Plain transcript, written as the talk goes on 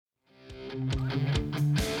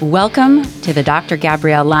Welcome to the Dr.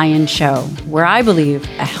 Gabrielle Lyon Show, where I believe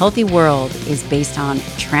a healthy world is based on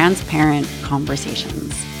transparent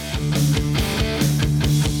conversations.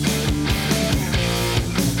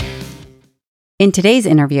 In today's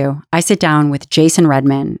interview, I sit down with Jason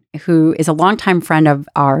Redman, who is a longtime friend of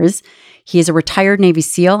ours. He is a retired Navy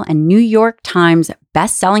SEAL and New York Times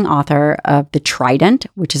best-selling author of The Trident,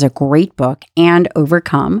 which is a great book, and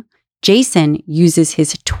Overcome. Jason uses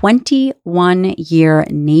his 21-year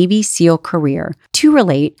Navy SEAL career to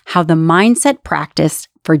relate how the mindset practiced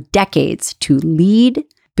for decades to lead,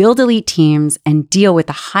 build elite teams, and deal with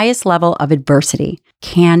the highest level of adversity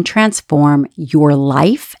can transform your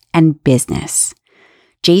life and business.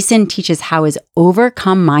 Jason teaches how his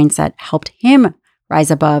overcome mindset helped him rise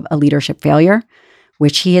above a leadership failure,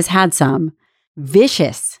 which he has had some,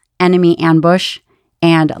 vicious enemy ambush,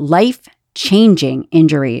 and life-changing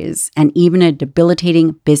injuries, and even a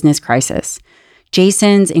debilitating business crisis.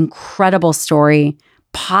 Jason's incredible story,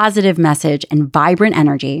 positive message, and vibrant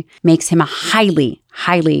energy makes him a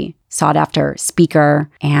highly sought-after speaker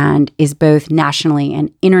and is both nationally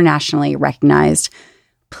and internationally recognized.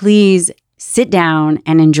 Please sit down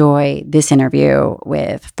and enjoy this interview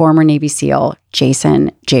with former Navy SEAL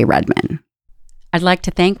Jason J. Redman. I'd like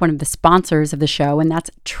to thank one of the sponsors of the show, and that's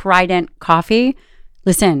Trident Coffee.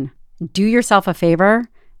 Listen, do yourself a favor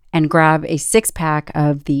and grab a 6-pack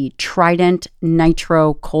of the Trident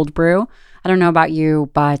Nitro Cold Brew. I don't know about you,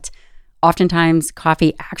 but oftentimes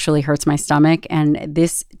coffee actually hurts my stomach, and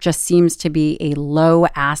this just seems to be a low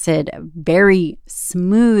acid, very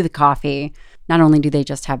smooth coffee. Not only do they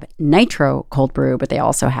just have nitro cold brew, but they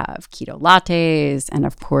also have keto lattes. And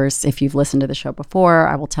of course, if you've listened to the show before,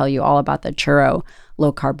 I will tell you all about the churro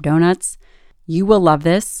low carb donuts. You will love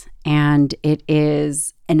this, and it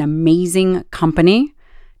is an amazing company.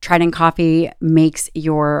 Trident Coffee makes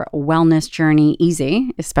your wellness journey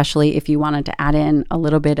easy, especially if you wanted to add in a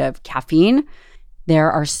little bit of caffeine. There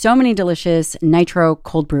are so many delicious nitro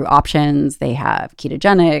cold brew options. They have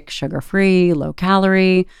ketogenic, sugar-free,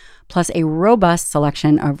 low-calorie, plus a robust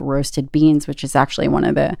selection of roasted beans, which is actually one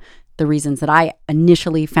of the reasons that I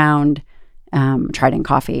initially found Trident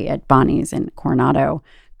Coffee at Bonnie's in Coronado.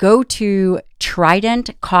 Go to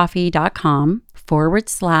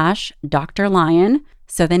tridentcoffee.com/Dr. Lyon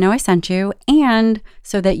so they know I sent you, and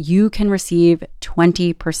so that you can receive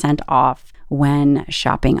 20% off when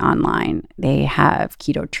shopping online. They have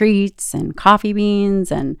keto treats and coffee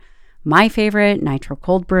beans and my favorite, nitro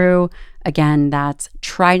cold brew. Again, that's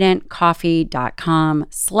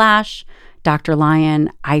tridentcoffee.com/Dr. Lyon.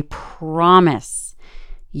 I promise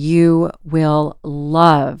you will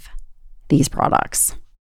love these products.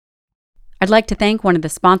 I'd like to thank one of the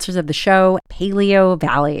sponsors of the show, Paleo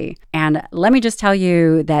Valley. And let me just tell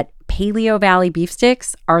you that Paleo Valley beef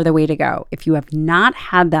sticks are the way to go. If you have not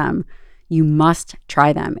had them, you must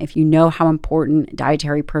try them. If you know how important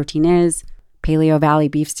dietary protein is, Paleo Valley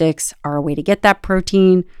beef sticks are a way to get that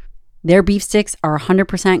protein. Their beef sticks are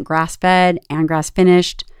 100% grass-fed and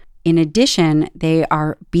grass-finished. In addition, they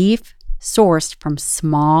are beef sourced from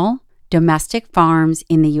small domestic farms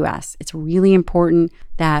in the U.S. It's really important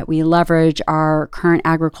that we leverage our current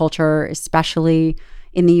agriculture, especially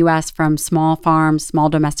in the U.S., from small farms, small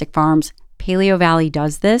domestic farms. Paleo Valley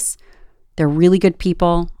does this. They're really good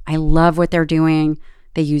people. I love what they're doing.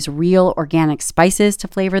 They use real organic spices to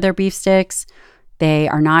flavor their beef sticks. They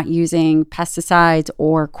are not using pesticides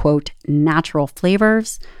or, quote, natural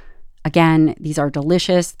flavors. Again, these are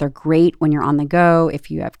delicious. They're great when you're on the go,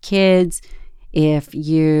 if you have kids, if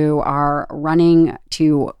you are running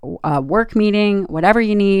to a work meeting, whatever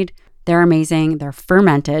you need. They're amazing. They're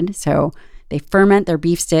fermented. So they ferment their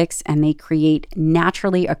beef sticks and they create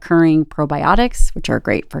naturally occurring probiotics, which are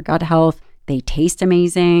great for gut health. They taste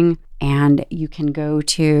amazing. And you can go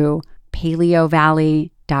to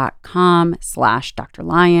paleovalley.com/Dr.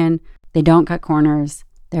 Lyon. They don't cut corners.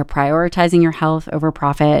 They're prioritizing your health over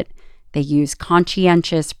profit. They use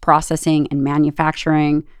conscientious processing and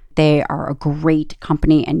manufacturing. They are a great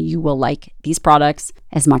company, and you will like these products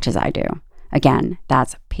as much as I do. Again,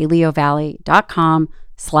 that's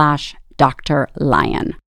paleovalley.com/Dr.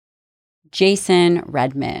 Lyon. Jason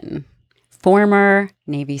Redman, former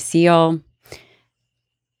Navy SEAL,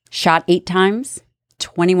 shot 8 times,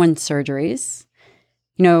 21 surgeries.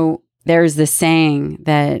 You know, there's this saying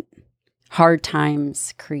that hard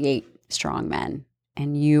times create strong men,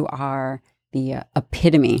 and you are the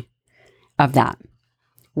epitome of that.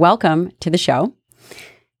 Welcome to the show.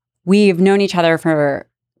 We've known each other for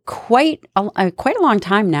quite a long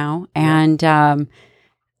time now, and I'd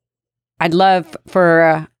love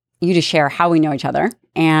for you to share how we know each other,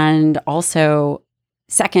 and also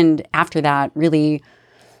second after that, really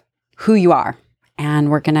who you are.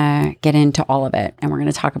 And we're going to get into all of it. And we're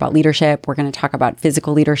going to talk about leadership. We're going to talk about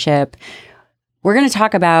physical leadership. We're going to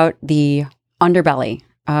talk about the underbelly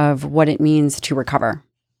of what it means to recover.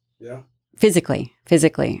 Yeah. Physically.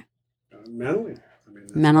 Mentally.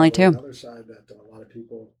 That's mentally too. Another side that a lot of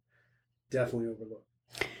people definitely overlook.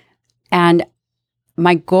 And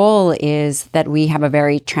my goal is that we have a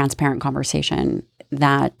very transparent conversation,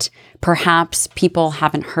 that perhaps people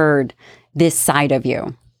haven't heard this side of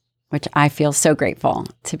you, which I feel so grateful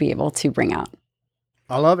to be able to bring out.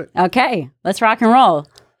 I love it. Okay, let's rock and roll.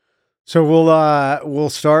 So we'll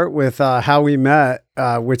start with how we met,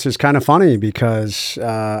 which is kind of funny because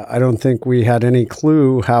I don't think we had any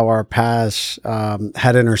clue how our paths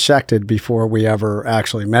had intersected before we ever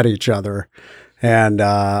actually met each other. And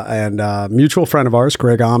a mutual friend of ours,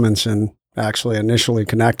 Greg Amundsen, actually initially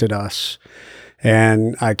connected us.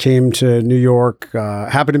 And I came to New York,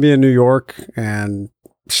 happened to be in New York, and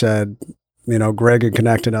said, Greg had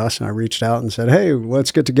connected us, and I reached out and said, "Hey,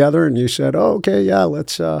 let's get together." And you said, "Oh, okay, yeah,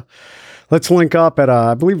 let's link up at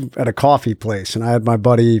I believe at a coffee place." And I had my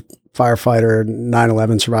buddy, firefighter,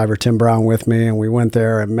 9/11 survivor Tim Brown, with me, and we went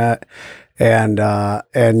there and met.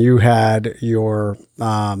 And you had your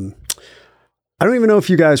I don't even know if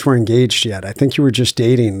you guys were engaged yet. I think you were just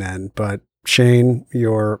dating then. But Shane,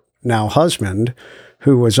 your now husband,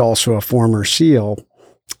 who was also a former SEAL.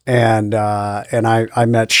 And I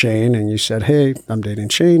met Shane, and you said, "Hey, I'm dating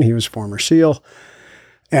Shane. He was a former SEAL."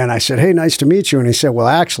 And I said, "Hey, nice to meet you." And he said, "Well,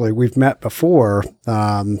 actually, we've met before."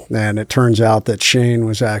 And it turns out that Shane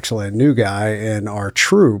was actually a new guy in our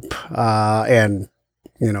troop. And,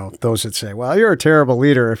 those that say, "Well, you're a terrible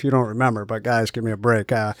leader if you don't remember." But guys, give me a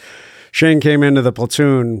break. Shane came into the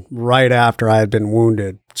platoon right after I had been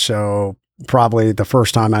wounded. So probably the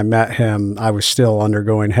first time I met him, I was still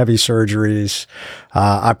undergoing heavy surgeries.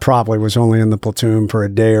 I probably was only in the platoon for a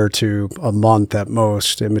day or two, a month at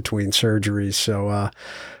most, in between surgeries. So,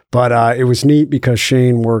 but it was neat because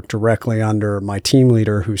Shane worked directly under my team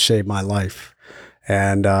leader who saved my life.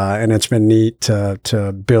 And it's been neat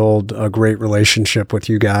to build a great relationship with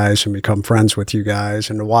you guys and become friends with you guys,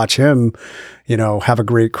 and to watch him, have a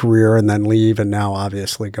great career and then leave, and now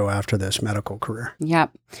obviously go after this medical career. Yep.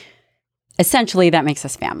 Essentially, that makes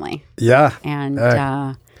us family. Yeah. And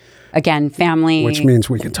again, family. Which means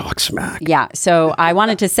we can talk smack. Yeah. So I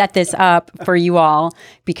wanted to set this up for you all,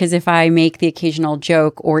 because if I make the occasional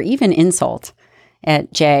joke or even insult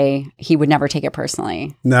at Jay, he would never take it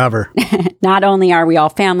personally. Never. Not only are we all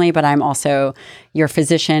family, but I'm also your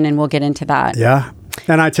physician, and we'll get into that. Yeah.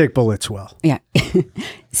 And I take bullets well. Yeah.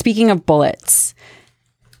 Speaking of bullets,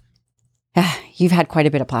 you've had quite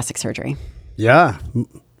a bit of plastic surgery. Yeah.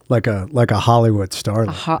 Like a Hollywood starlet.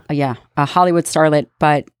 A Hollywood starlet,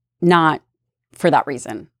 but not for that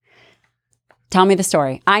reason. Tell me the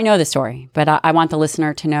story. I know the story, but I want the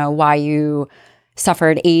listener to know why you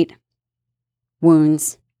suffered 8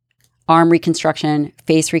 wounds, arm reconstruction,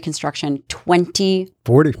 face reconstruction, 40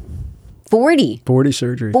 surgeries. 40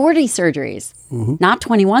 surgeries. Mm-hmm. Not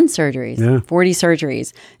 21 surgeries. Yeah. 40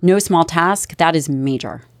 surgeries. No small task. That is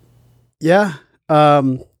major. Yeah.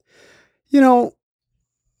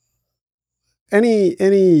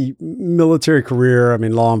 Any military career,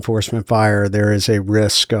 law enforcement, fire, there is a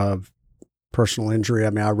risk of personal injury.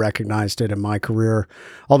 I recognized it in my career.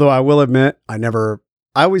 Although I will admit, I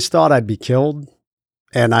always thought I'd be killed,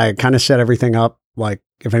 and I kind of set everything up like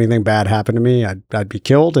if anything bad happened to me, I'd be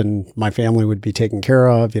killed and my family would be taken care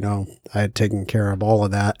of. I had taken care of all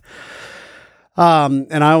of that.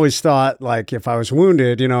 And I always thought, like, if I was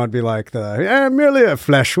wounded, it'd be like merely a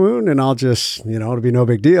flesh wound, and I'll just, it'll be no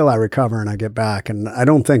big deal. I recover and I get back. And I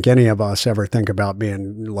don't think any of us ever think about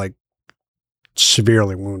being like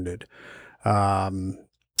severely wounded.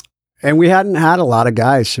 And we hadn't had a lot of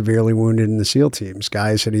guys severely wounded in the SEAL teams.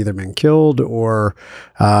 Guys had either been killed or,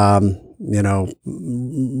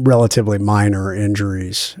 relatively minor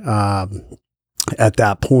injuries at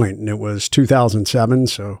that point. And it was 2007,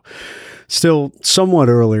 so still somewhat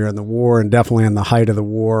earlier in the war, and definitely in the height of the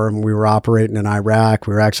war. And we were operating in Iraq.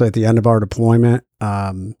 We were actually at the end of our deployment.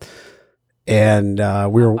 How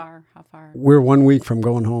far? We were 1 week from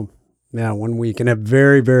going home. Yeah, 1 week, in a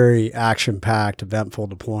very, very action-packed, eventful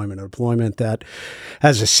deployment. A deployment that,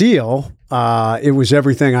 as a SEAL, it was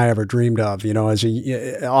everything I ever dreamed of.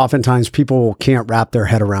 Oftentimes people can't wrap their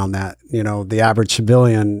head around that. The average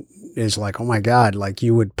civilian is like, oh my God, like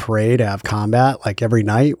you would pray to have combat like every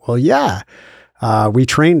night. Well, yeah, we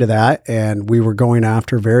trained to that, and we were going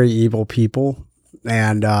after very evil people.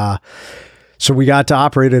 And So we got to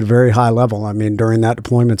operate at a very high level. I mean, during that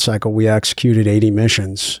deployment cycle, we executed 80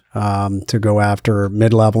 missions to go after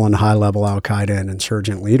mid-level and high-level Al-Qaeda and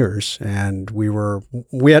insurgent leaders. And we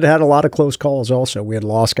had a lot of close calls also. We had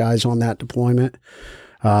lost guys on that deployment,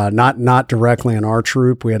 not directly in our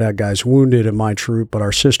troop. We had guys wounded in my troop, but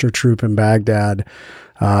our sister troop in Baghdad,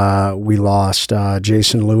 we lost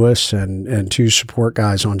Jason Lewis and 2 support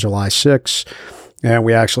guys on July 6th. And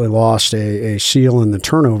we actually lost a SEAL in the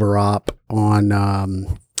turnover op on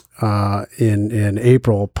in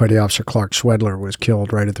April. Petty Officer Clark Swedler was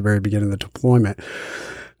killed right at the very beginning of the deployment.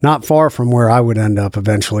 Not far from where I would end up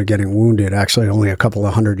eventually getting wounded, actually only a couple of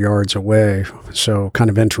 100 yards away. So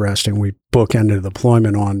kind of interesting. We bookended the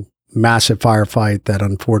deployment on massive firefight that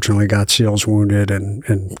unfortunately got SEALs wounded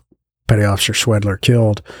and Petty Officer Swedler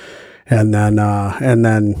killed. And then,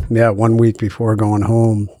 1 week before going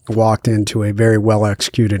home, walked into a very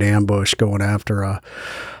well-executed ambush going after a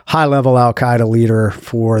high-level Al-Qaeda leader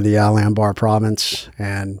for the Al-Anbar province.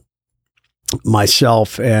 And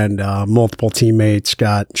myself and multiple teammates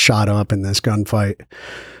got shot up in this gunfight,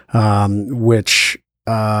 which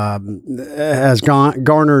has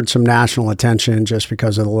garnered some national attention just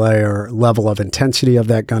because of the level of intensity of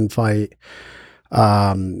that gunfight.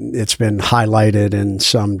 It's been highlighted in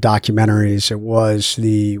some documentaries.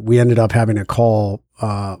 We ended up having to call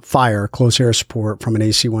fire, close air support from an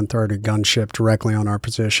AC-130 gunship directly on our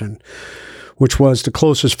position, which was the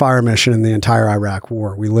closest fire mission in the entire Iraq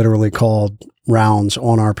war. We literally called rounds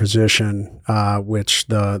on our position, which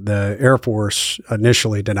the Air Force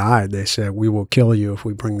initially denied. They said, "We will kill you if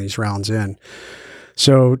we bring these rounds in."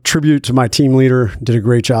 So tribute to my team leader, did a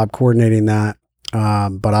great job coordinating that.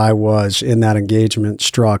 But I was in that engagement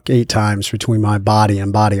struck 8 times between my body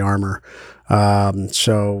and body armor.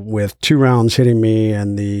 So with 2 rounds hitting me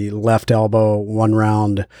in the left elbow, 1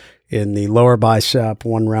 round in the lower bicep,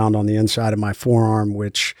 1 round on the inside of my forearm,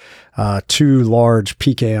 which 2 large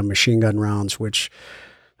PKM machine gun rounds, which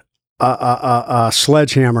a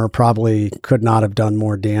sledgehammer probably could not have done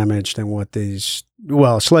more damage than what these.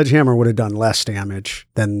 Well, a sledgehammer would have done less damage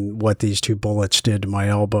than what these 2 bullets did to my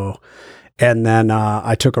elbow. And then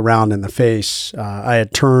I took a round in the face. I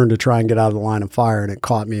had turned to try and get out of the line of fire, and it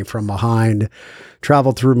caught me from behind,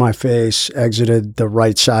 traveled through my face, exited the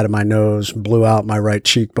right side of my nose, blew out my right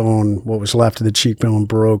cheekbone. What was left of the cheekbone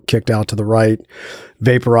broke, kicked out to the right,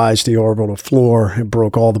 vaporized the orbital floor. It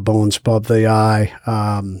broke all the bones above the eye,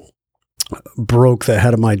 broke the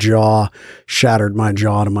head of my jaw, shattered my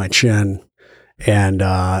jaw to my chin, and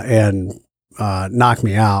knocked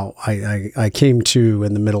me out. I came to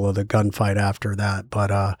in the middle of the gunfight after that,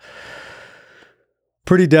 but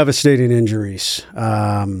pretty devastating injuries.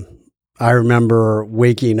 I remember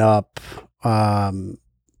waking up, the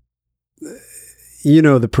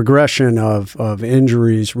progression of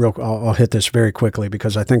injuries. I'll hit this very quickly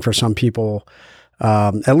because I think for some people,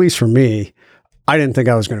 at least for me, I didn't think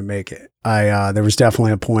I was going to make it. There was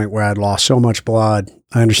definitely a point where I'd lost so much blood.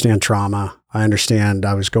 I understand trauma. I understand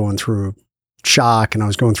I was going through shock and I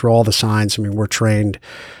was going through all the signs. I mean, we're trained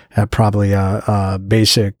at probably a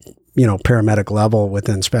basic, paramedic level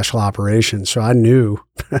within special operations. So I knew,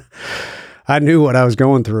 I knew what I was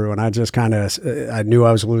going through, and I just I knew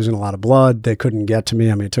I was losing a lot of blood. They couldn't get to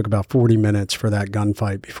me. I mean, it took about 40 minutes for that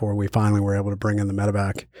gunfight before we finally were able to bring in the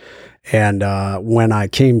medevac. And when I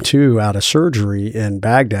came to out of surgery in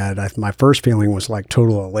Baghdad, my first feeling was like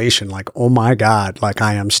total elation, like, oh my God, like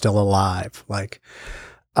I am still alive.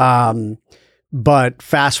 But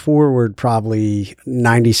fast forward probably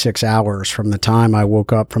 96 hours from the time I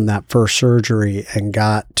woke up from that first surgery and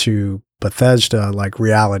got to Bethesda, like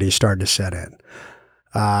reality started to set in,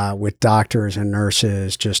 with doctors and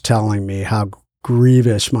nurses just telling me how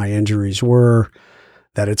grievous my injuries were,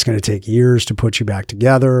 that it's going to take years to put you back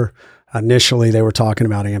together. Initially, they were talking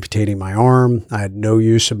about amputating my arm. I had no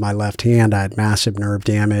use of my left hand. I had massive nerve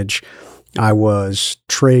damage. I was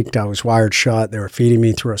trached. I was wired shut. They were feeding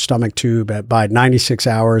me through a stomach tube. By 96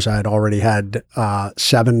 hours, I had already had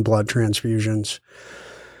 7 blood transfusions.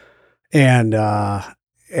 And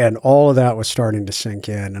all of that was starting to sink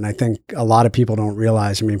in. And I think a lot of people don't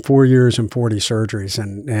realize, 4 years and 40 surgeries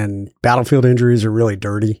and battlefield injuries are really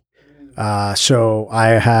dirty. So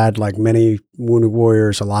I had, like many wounded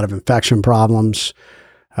warriors, a lot of infection problems.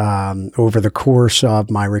 Over the course of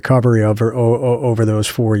my recovery over those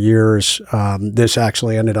 4 years, this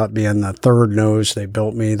actually ended up being the 3rd nose they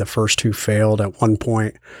built me. The first 2 failed. At one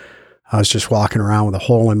point, I was just walking around with a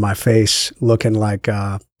hole in my face looking like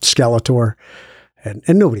Skeletor. And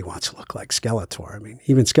nobody wants to look like Skeletor.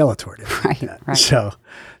 Even Skeletor didn't like that. Right. So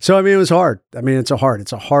it was hard.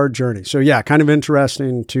 It's a hard journey. So yeah, kind of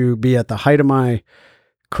interesting to be at the height of my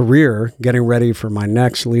career, getting ready for my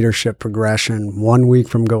next leadership progression, 1 week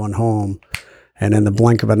from going home. And in the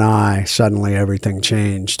blink of an eye, suddenly everything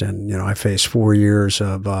changed. And, I faced 4 years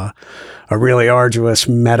of a really arduous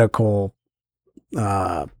medical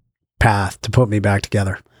path to put me back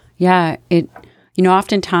together. Yeah.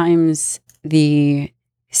 Oftentimes the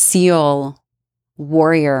SEAL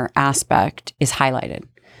warrior aspect is highlighted.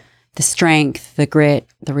 The strength, the grit,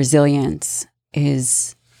 the resilience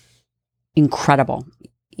is incredible.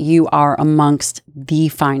 You are amongst the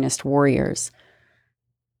finest warriors.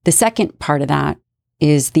 The second part of that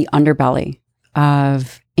is the underbelly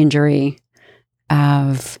of injury,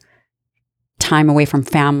 of time away from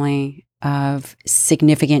family, of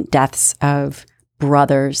significant deaths of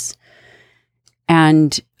brothers.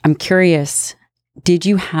 And I'm curious, did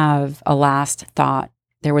you have a last thought?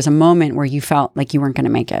 There was a moment where you felt like you weren't going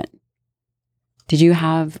to make it. Did you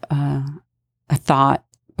have a thought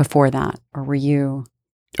before that, or were you?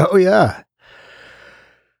 Oh, yeah.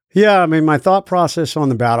 Yeah, I mean, my thought process on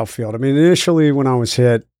the battlefield, initially when I was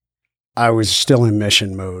hit, I was still in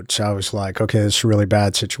mission mode. So I was like, okay, this is a really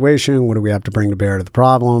bad situation. What do we have to bring to bear to the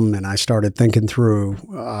problem? And I started thinking through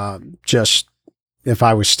just if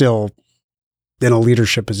I was still in a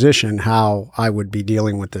leadership position, how I would be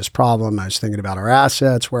dealing with this problem. I was thinking about our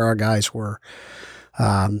assets, where our guys were.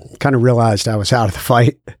 Kind of realized I was out of the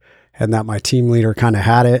fight and that my team leader kind of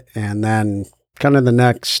had it. And then kind of the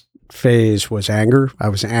next phase was anger. I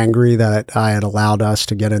was angry that I had allowed us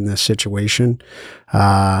to get in this situation.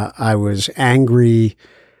 I was angry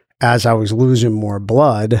as I was losing more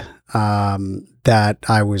blood, that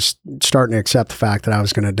I was starting to accept the fact that I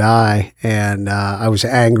was going to die. And I was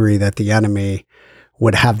angry that the enemy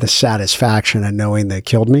would have the satisfaction of knowing they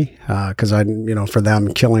killed me. Because for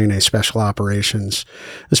them, killing a special operations,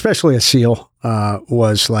 especially a SEAL,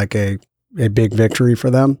 was like a big victory for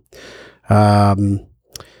them. And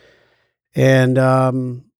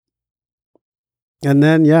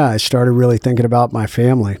then, I started really thinking about my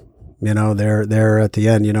family. They're at the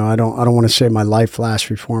end. I don't want to say my life flashed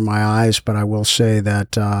before my eyes, but I will say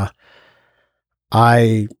that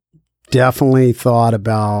I definitely thought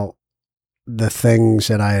about the things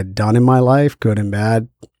that I had done in my life, good and bad.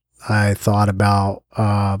 I thought about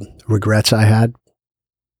regrets I had,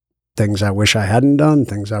 things I wish I hadn't done,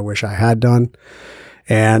 things I wish I had done.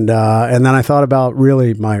 And then I thought about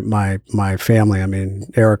really my family.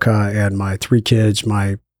 Erica and my 3 kids.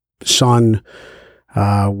 My son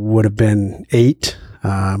would have been 8,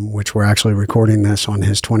 which we're actually recording this on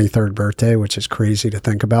his 23rd birthday, which is crazy to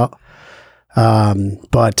think about.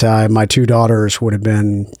 But my 2 daughters would have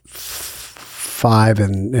been 5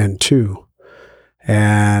 and 2.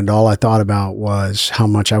 And all I thought about was how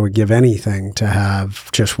much I would give anything to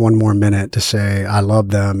have just one more minute to say I love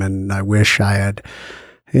them, and I wish I had,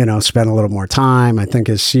 spent a little more time. I think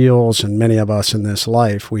as SEALs and many of us in this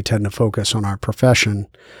life, we tend to focus on our profession,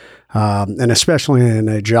 and especially in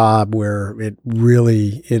a job where it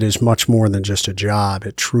is much more than just a job.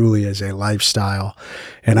 It truly is a lifestyle.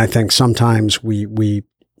 And I think sometimes we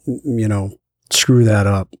screw that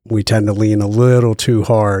up. We tend to lean a little too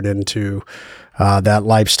hard into that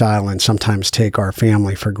lifestyle and sometimes take our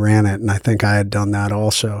family for granted. And I think I had done that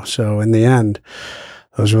also. So in the end,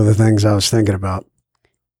 those were the things I was thinking about.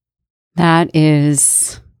 That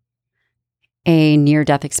is a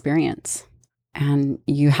near-death experience. And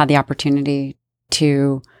you had the opportunity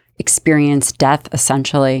to experience death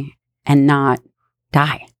essentially and not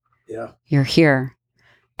die. Yeah. You're here.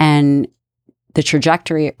 And the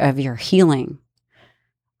trajectory of your healing,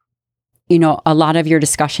 a lot of your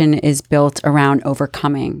discussion is built around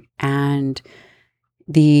overcoming and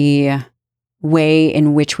the way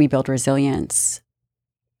in which we build resilience.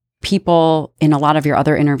 People in a lot of your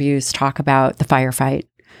other interviews talk about the firefight,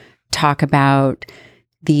 talk about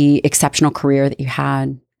the exceptional career that you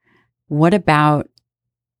had. What about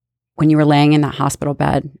when you were laying in that hospital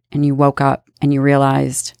bed and you woke up and you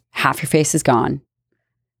realized half your face is gone,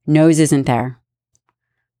 nose isn't there?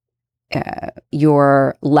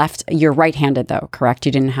 You're right-handed though, correct?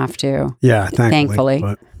 You didn't have to. Yeah, thankfully.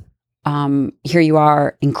 Here you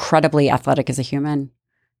are, incredibly athletic as a human.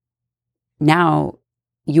 Now,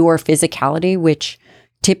 your physicality, which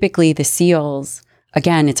typically the SEALs,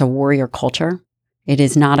 again, it's a warrior culture. It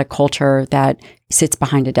is not a culture that sits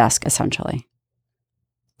behind a desk, essentially.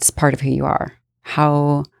 It's part of who you are.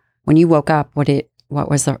 When you woke up, what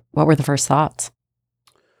were the first thoughts?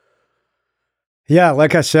 Yeah,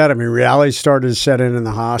 like I said, reality started to set in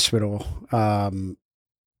the hospital. And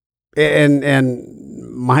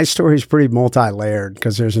my story is pretty multi-layered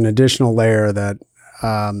because there's an additional layer that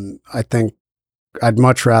I think I'd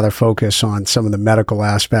much rather focus on some of the medical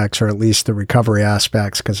aspects, or at least the recovery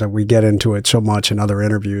aspects, because we get into it so much in other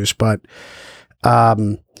interviews. But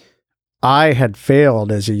I had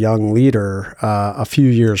failed as a young leader a few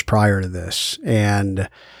years prior to this, and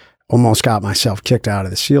almost got myself kicked out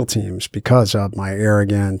of the SEAL teams because of my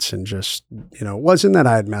arrogance, and just, it wasn't that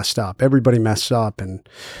I had messed up. Everybody messed up, and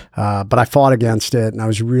but I fought against it, and I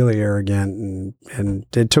was really arrogant, and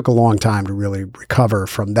it took a long time to really recover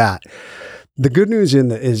from that. The good news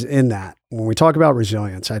is in that when we talk about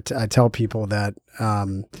resilience, I tell people that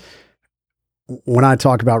when I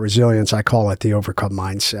talk about resilience, I call it the overcome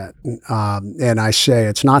mindset. And I say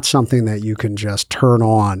it's not something that you can just turn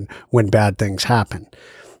on when bad things happen.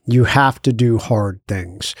 You have to do hard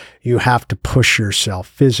things. You have to push yourself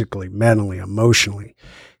physically, mentally, emotionally.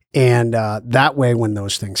 And that way, when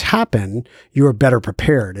those things happen, you're better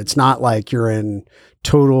prepared. It's not like you're in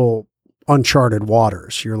total uncharted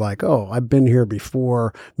waters. You're like, oh, I've been here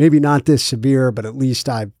before, maybe not this severe, but at least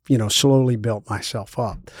I've, slowly built myself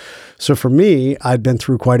up. So for me, I'd been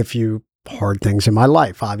through quite a few hard things in my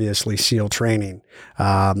life. Obviously, SEAL training.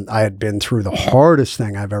 I had been through the hardest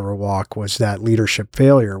thing I've ever walked was that leadership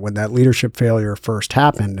failure. When that leadership failure first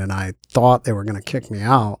happened and I thought they were going to kick me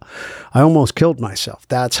out, I almost killed myself.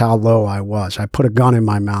 That's how low I was. I put a gun in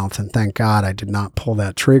my mouth, and thank God I did not pull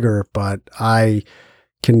that trigger, but I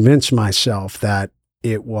convince myself that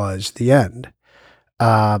it was the end,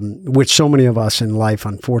 which so many of us in life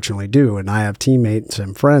unfortunately do. And I have teammates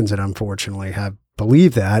and friends that unfortunately have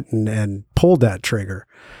believed that and pulled that trigger.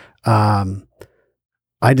 I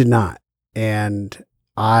did not. And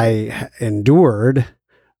I endured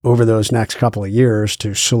over those next couple of years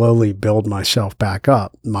to slowly build myself back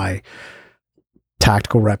up. My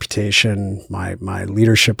tactical reputation, my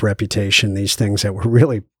leadership reputation, these things that were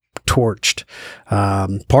really torched.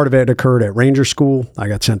 Part of it occurred at Ranger School. I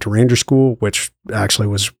got sent to Ranger School, which actually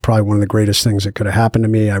was probably one of the greatest things that could have happened to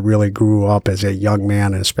me. I really grew up as a young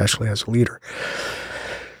man, and especially as a leader.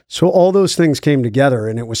 So all those things came together,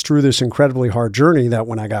 and it was through this incredibly hard journey that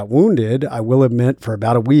when I got wounded, I will admit for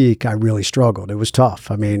about a week, I really struggled. It was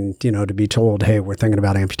tough. I mean, to be told, hey, we're thinking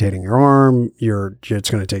about amputating your arm. It's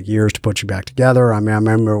going to take years to put you back together. I mean, I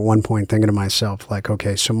remember at one point thinking to myself, like,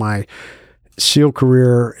 okay, so my SEAL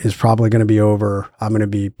career is probably going to be over. I'm going to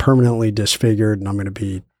be permanently disfigured, and I'm going to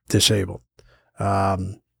be disabled.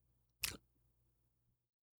 Those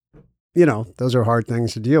are hard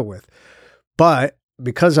things to deal with. But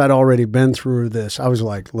because I'd already been through this, I was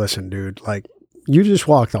like, listen, dude, like, you just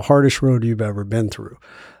walked the hardest road you've ever been through.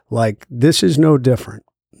 Like, this is no different.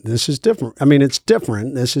 This is different. I mean, it's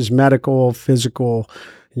different. This is medical, physical.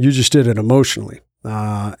 You just did it emotionally.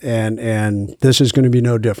 And this is going to be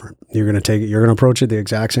no different. You're going to approach it the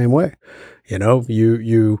exact same way.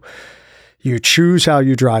 You choose how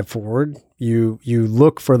you drive forward. You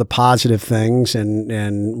look for the positive things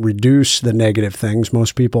and reduce the negative things.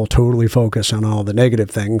 Most people totally focus on all the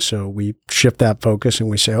negative things. So we shift that focus and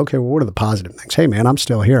we say, okay, well, what are the positive things? Hey man, I'm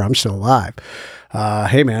still here. I'm still alive.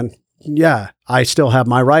 Hey man, yeah, I still have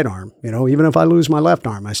my right arm. Even if I lose my left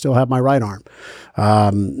arm, I still have my right arm.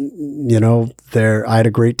 I had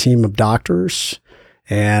a great team of doctors,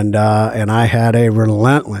 and I had a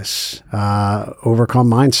relentless overcome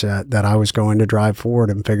mindset that I was going to drive forward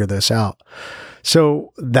and figure this out.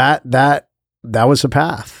 So that was the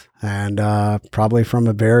path, and probably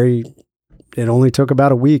it only took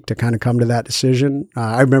about a week to kind of come to that decision.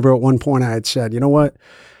 I remember at one point I had said, you know what,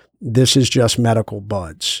 this is just medical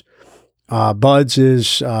buds. BUDS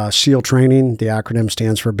is SEAL training. The acronym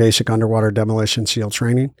stands for Basic Underwater Demolition SEAL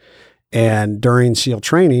Training. And during SEAL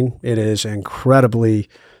training, it is incredibly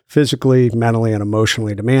physically, mentally, and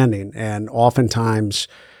emotionally demanding. And sometimes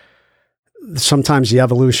the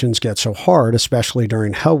evolutions get so hard, especially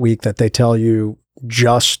during Hell Week, that they tell you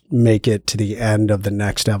just make it to the end of the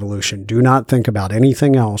next evolution. Do not think about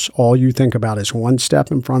anything else. All you think about is one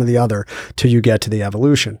step in front of the other till you get to the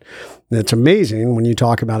evolution. And it's amazing when you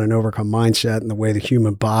talk about an overcome mindset and the way the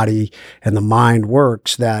human body and the mind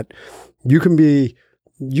works, that you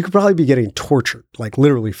could probably be getting tortured, like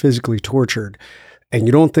literally physically tortured, and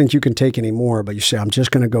you don't think you can take any more, but you say, I'm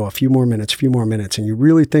just going to go a few more minutes, and you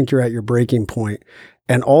really think you're at your breaking point,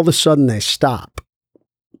 and all of a sudden they stop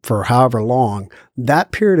for however long.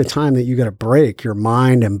 That period of time that you got to break, your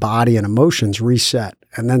mind and body and emotions reset.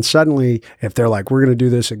 And then suddenly, if they're like, we're going to do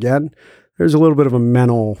this again, there's a little bit of a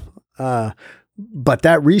mental, but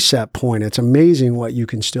that reset point, it's amazing what you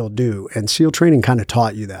can still do. And SEAL training kind of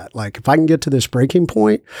taught you that. Like, if I can get to this breaking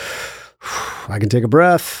point, I can take a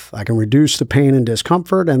breath, I can reduce the pain and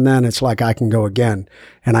discomfort, and then it's like I can go again.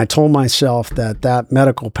 And I told myself that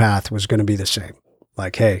medical path was going to be the same.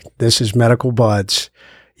 Like, hey, this is medical buds.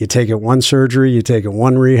 You take it one surgery, you take it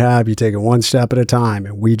one rehab, you take it one step at a time,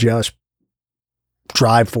 and we just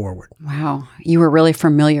drive forward. Wow. You were really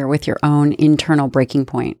familiar with your own internal breaking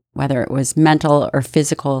point, whether it was mental or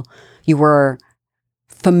physical. You were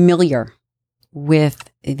familiar with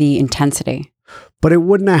the intensity. But it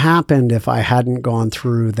wouldn't have happened if I hadn't gone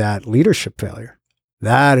through that leadership failure.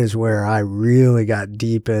 That is where I really got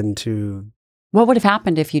deep into. What would have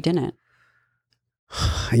happened if you didn't?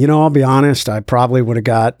 I'll be honest, I probably would have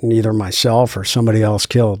gotten either myself or somebody else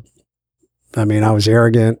killed. I mean, I was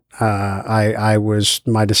arrogant.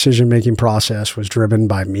 My decision-making process was driven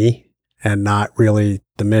by me and not really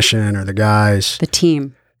the mission or the guys. The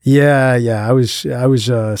team. Yeah. I was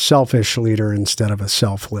a selfish leader instead of a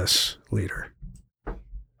selfless leader.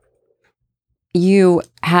 You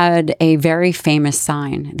had a very famous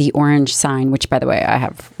sign, the orange sign, which, by the way, I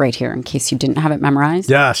have right here in case you didn't have it memorized.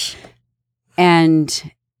 Yes.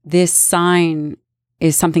 And this sign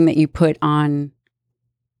is something that you put on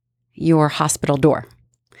your hospital door.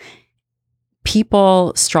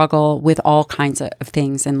 People struggle with all kinds of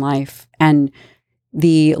things in life, and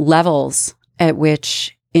the levels at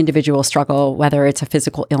which individuals struggle, whether it's a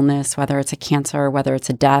physical illness, whether it's a cancer, whether it's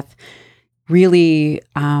a death, really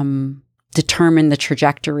determine the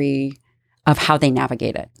trajectory of how they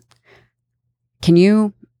navigate it. Can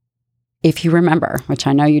you, if you remember, which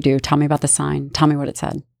I know you do, tell me about the sign. Tell me what it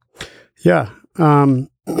said. Yeah.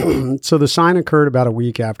 So the sign occurred about a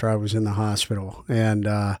week after I was in the hospital. And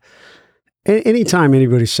anytime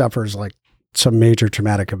anybody suffers like some major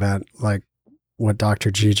traumatic event, like what Dr.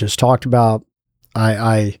 G just talked about,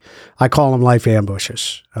 I call them life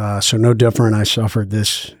ambushes. So no different. I suffered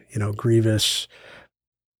this, grievous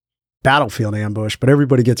battlefield ambush, but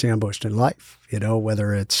everybody gets ambushed in life,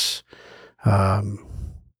 whether it's a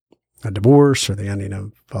divorce or the ending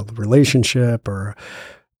of a relationship or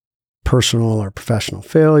personal or professional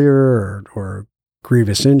failure or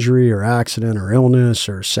grievous injury or accident or illness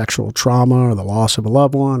or sexual trauma or the loss of a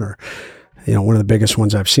loved one or, one of the biggest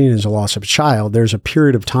ones I've seen is the loss of a child. There's a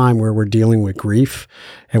period of time where we're dealing with grief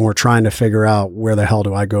and we're trying to figure out where the hell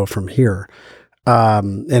do I go from here?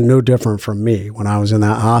 And no different from me. When I was in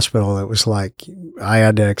that hospital, it was like I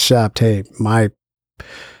had to accept, hey, my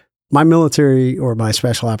military or my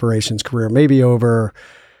special operations career may be over.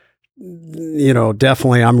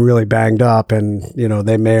 Definitely I'm really banged up and,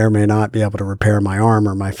 they may or may not be able to repair my arm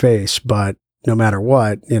or my face, but no matter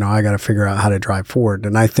what, I got to figure out how to drive forward.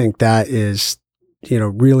 And I think that is,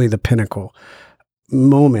 really the pinnacle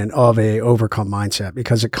moment of a overcome mindset,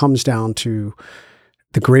 because it comes down to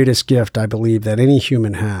the greatest gift I believe that any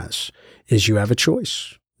human has is you have a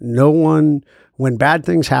choice. No one, when bad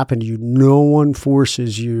things happen to you, no one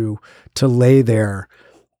forces you to lay there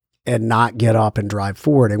and not get up and drive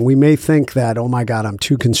forward. And we may think that, oh my God, I'm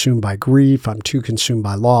too consumed by grief, I'm too consumed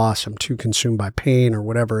by loss, I'm too consumed by pain or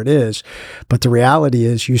whatever it is. But the reality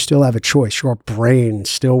is you still have a choice. Your brain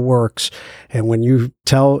still works. And when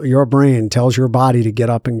your brain tells your body to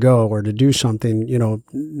get up and go or to do something,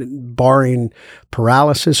 barring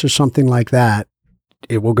paralysis or something like that,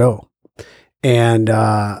 it will go. And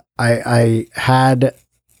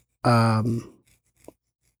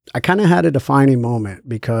I kind of had a defining moment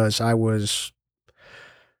because I was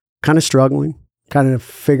kind of struggling, kind of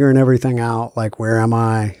figuring everything out. Like, where am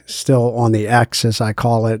I? Still on the X, as I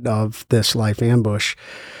call it, of this life ambush.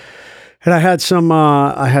 And I had some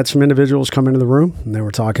individuals come into the room and they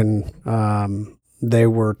were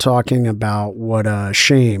talking about what a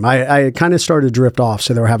shame. I kind of started to drift off.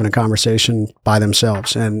 So they were having a conversation by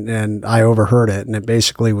themselves and I overheard it. And it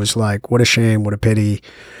basically was like, what a shame, what a pity.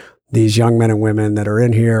 These young men and women that are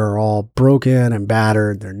in here are all broken and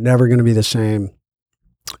battered. They're never going to be the same.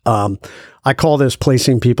 I call this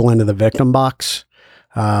placing people into the victim box.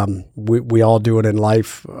 We all do it in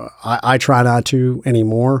life. I try not to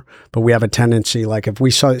anymore, but we have a tendency, like if we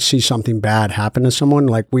see something bad happen to someone,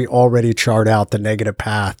 like we already chart out the negative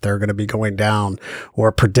path they're going to be going down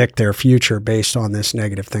or predict their future based on this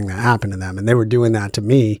negative thing that happened to them. And they were doing that to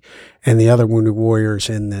me and the other wounded warriors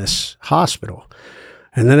in this hospital.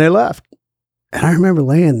 And then they left. And I remember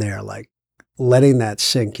laying there, like letting that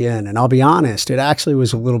sink in. And I'll be honest, it actually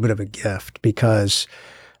was a little bit of a gift because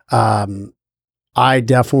I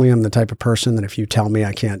definitely am the type of person that if you tell me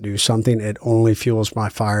I can't do something, it only fuels my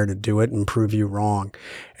fire to do it and prove you wrong.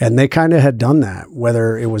 And they kind of had done that,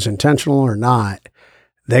 whether it was intentional or not.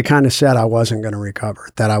 They kind of said I wasn't going to recover,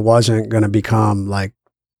 that I wasn't going to become like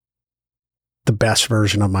the best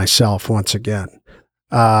version of myself once again.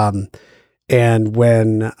 And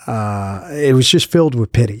when it was just filled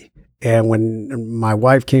with pity. And when my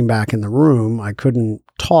wife came back in the room, I couldn't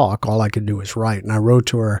talk. All I could do was write. And I wrote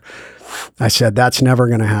to her, I said, that's never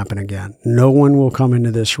going to happen again. No one will come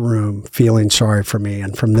into this room feeling sorry for me.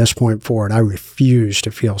 And from this point forward, I refuse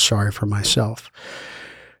to feel sorry for myself.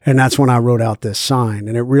 And that's when I wrote out this sign.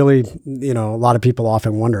 And it really, a lot of people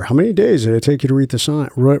often wonder, how many days did it take you to write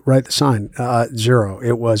the sign? 0.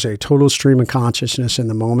 It was a total stream of consciousness in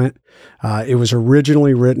the moment. It was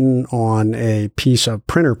originally written on a piece of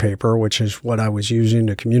printer paper, which is what I was using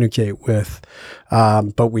to communicate with.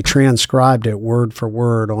 But we transcribed it word for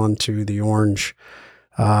word onto the orange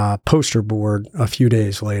poster board a few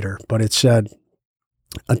days later. But it said,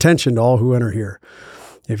 attention to all who enter here.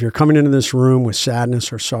 If you're coming into this room with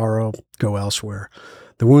sadness or sorrow, go elsewhere.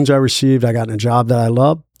 The wounds I received, I got in a job that I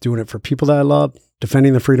love, doing it for people that I love,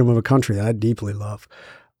 defending the freedom of a country that I deeply love.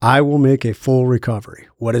 I will make a full recovery.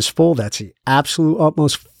 What is full? That's the absolute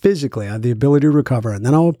utmost physically. I have the ability to recover. And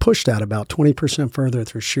then I will push that about 20% further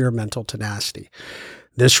through sheer mental tenacity.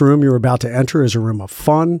 This room you're about to enter is a room of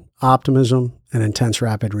fun, optimism, and intense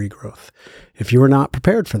rapid regrowth. If you are not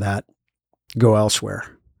prepared for that, go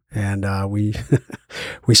elsewhere. And we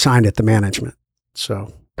signed it, the management.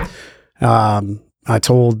 So I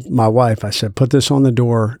told my wife, I said, put this on the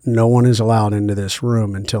door. No one is allowed into this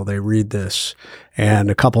room until they read this.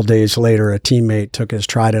 And a couple days later, a teammate took his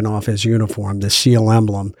trident off his uniform, the SEAL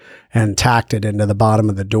emblem, and tacked it into the bottom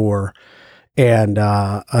of the door. And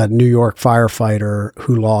a New York firefighter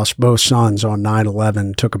who lost both sons on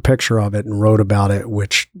 9/11 took a picture of it and wrote about it,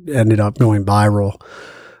 which ended up going viral.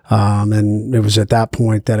 And it was at that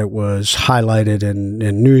point that it was highlighted in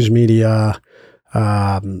news media.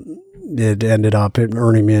 It ended up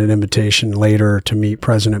earning me an invitation later to meet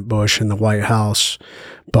President Bush in the White House.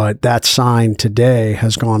 But that sign today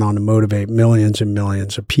has gone on to motivate millions and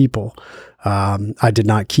millions of people. I did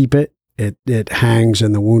not keep it. It hangs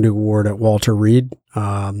in the wounded ward at Walter Reed.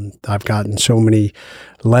 I've gotten so many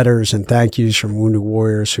letters and thank yous from wounded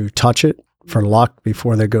warriors who touch it for luck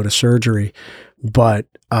before they go to surgery. But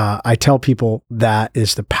I tell people that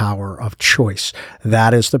is the power of choice.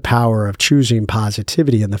 That is the power of choosing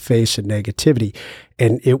positivity in the face of negativity.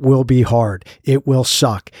 And it will be hard. It will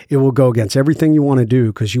suck. It will go against everything you want to do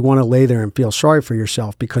because you want to lay there and feel sorry for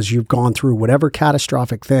yourself because you've gone through whatever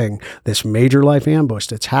catastrophic thing, this major life ambush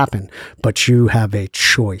that's happened. But you have a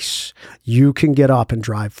choice. You can get up and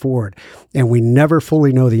drive forward. And we never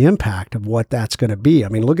fully know the impact of what that's going to be. I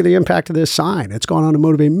mean, look at the impact of this sign. It's gone on to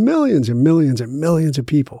motivate millions and millions and millions of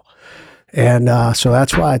people. And so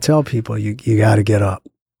that's why I tell people, you got to get up.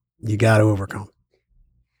 You got to overcome.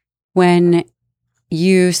 When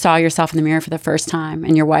you saw yourself in the mirror for the first time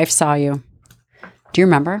and your wife saw you, do you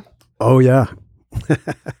remember? Oh, yeah.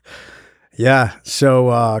 Yeah.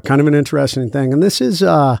 So kind of an interesting thing. And this is,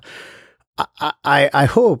 I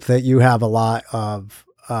hope that you have a lot of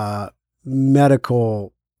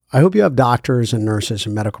medical, I hope you have doctors and nurses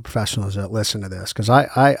and medical professionals that listen to this, because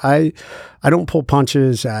I don't pull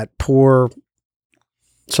punches at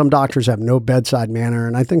some doctors have no bedside manner.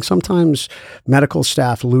 And I think sometimes medical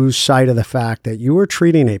staff lose sight of the fact that you are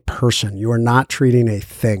treating a person. You are not treating a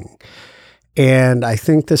thing. And I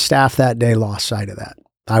think the staff that day lost sight of that.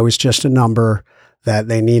 I was just a number that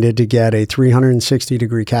they needed to get a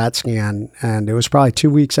 360-degree CAT scan. And it was probably 2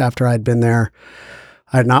 weeks after I'd been there.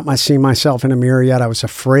 I had not seen myself in a mirror yet. I was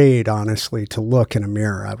afraid, honestly, to look in a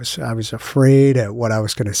mirror. I was afraid at what I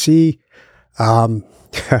was going to see.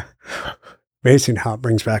 Amazing how it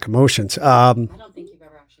brings back emotions. I don't think you've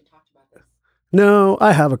ever actually talked about this. No,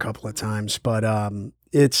 I have a couple of times, but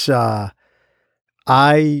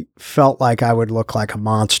I felt like I would look like a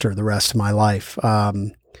monster the rest of my life.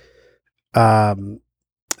 And I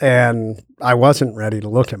wasn't ready to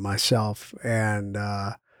look at myself. And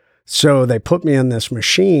so they put me in this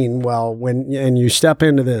machine. Well, and you step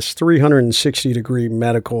into this 360-degree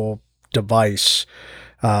medical device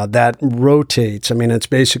that rotates. I mean, it's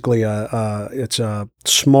basically it's a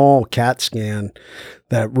small CAT scan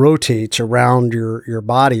that rotates around your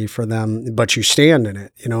body for them, but you stand in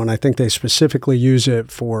it, and I think they specifically use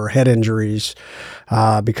it for head injuries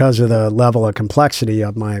because of the level of complexity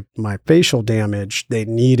of my facial damage. They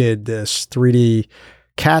needed this 3D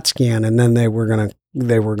CAT scan, and then they were gonna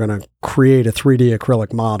create a 3D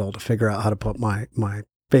acrylic model to figure out how to put my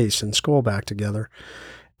face and skull back together.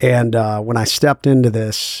 And when I stepped into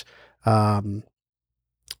this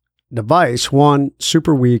device, one,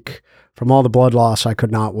 super weak from all the blood loss, I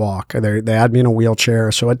could not walk. They had me in a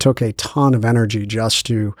wheelchair, so it took a ton of energy just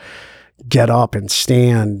to get up and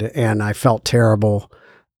stand, and I felt terrible.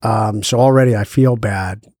 So already I feel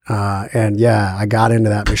bad. And yeah, I got into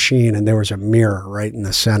that machine and there was a mirror right in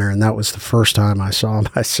the center. And that was the first time I saw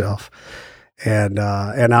myself. And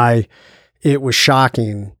it was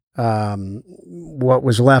shocking. What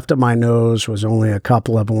was left of my nose was only a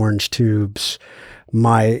couple of orange tubes.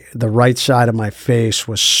 The right side of my face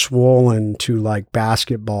was swollen to like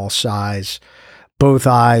basketball size. Both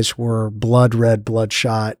eyes were blood red,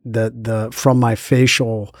 bloodshot. From my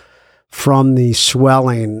facial, from the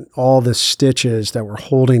swelling, all the stitches that were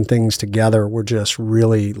holding things together were just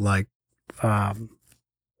really like, I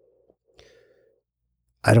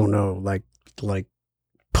don't know, like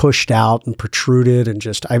pushed out and protruded, and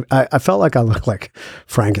just I felt like I looked like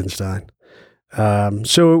Frankenstein.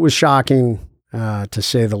 So it was shocking, to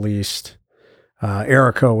say the least.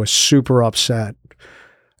 Erica was super upset,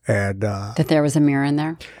 and that there was a mirror in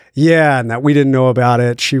there. Yeah, and that we didn't know about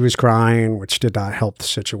it. She was crying, which did not help the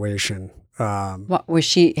situation. What was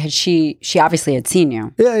she? She obviously had seen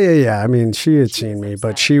you. Yeah. I mean, she had seen me,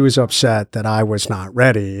 but she was upset that I was not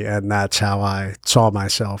ready, and that's how I saw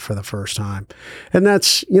myself for the first time. And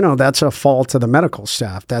that's a fault of the medical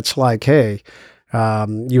staff. That's like, hey,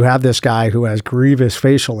 you have this guy who has grievous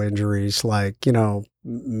facial injuries. Like,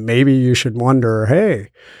 maybe you should wonder, hey,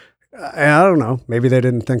 I don't know, maybe they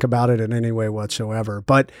didn't think about it in any way whatsoever.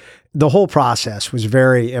 But the whole process was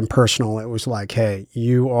very impersonal. It was like, hey,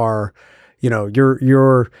 you are,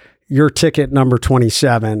 your ticket number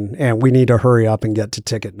 27, and we need to hurry up and get to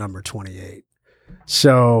ticket number 28.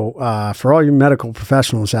 So for all you medical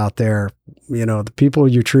professionals out there, the people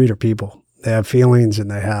you treat are people. They have feelings and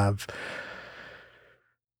they have,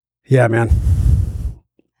 yeah, man.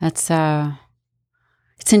 That's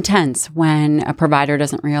it's intense when a provider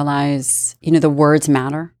doesn't realize, the words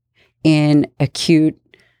matter in acute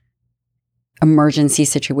emergency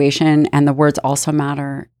situation, and the words also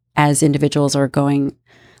matter as individuals are going,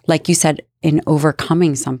 like you said, in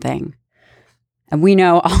overcoming something. And we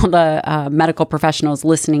know all the medical professionals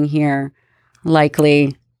listening here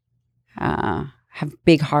likely have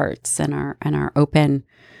big hearts and are open.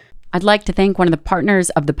 I'd like to thank one of the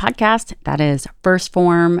partners of the podcast, that is First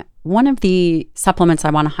Form. One of the supplements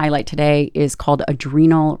I want to highlight today is called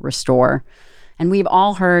Adrenal Restore. And we've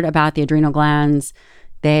all heard about the adrenal glands.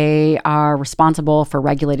 They are responsible for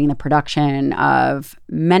regulating the production of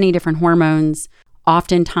many different hormones.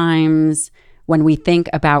 Oftentimes, when we think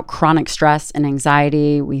about chronic stress and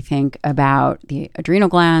anxiety, we think about the adrenal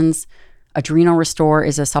glands. Adrenal Restore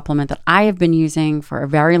is a supplement that I have been using for a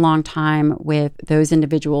very long time with those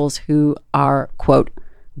individuals who are, quote,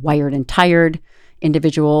 wired and tired,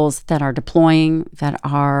 individuals that are deploying, that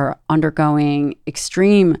are undergoing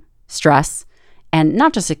extreme stress, and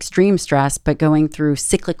not just extreme stress, but going through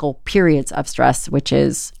cyclical periods of stress, which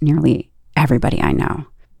is nearly everybody I know.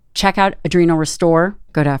 Check out Adrenal Restore.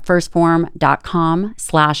 Go to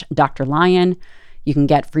firstform.com/Dr. Lyon. You can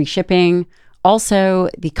get free shipping. Also,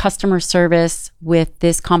 the customer service with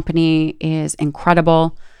this company is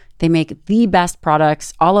incredible. They make the best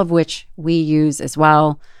products, all of which we use as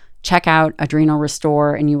well. Check out Adrenal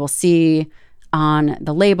Restore, and you will see on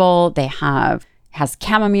the label has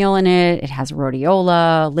chamomile in it. It has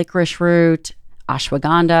rhodiola, licorice root,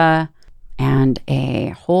 ashwagandha, and a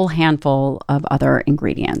whole handful of other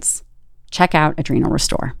ingredients. Check out Adrenal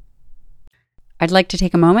Restore. I'd like to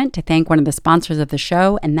take a moment to thank one of the sponsors of the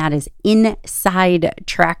show, and that is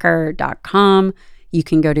InsideTracker.com. You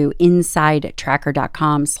can go to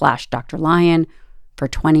InsideTracker.com/Dr. Lyon for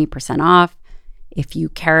 20% off. If you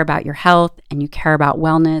care about your health and you care about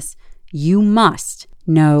wellness, you must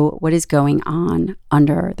know what is going on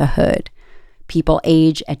under the hood. People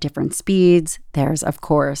age at different speeds. There's, of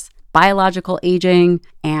course, biological aging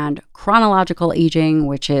and chronological aging,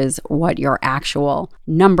 which is what your actual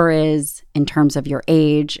number is in terms of your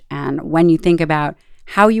age. And when you think about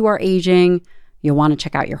how you are aging, you'll want to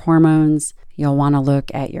check out your hormones. You'll want to look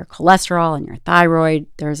at your cholesterol and your thyroid.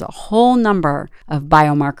 There's a whole number of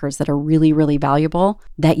biomarkers that are really, really valuable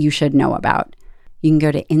that you should know about. You can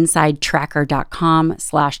go to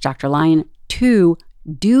InsideTracker.com/Dr. Lyon to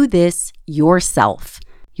do this yourself.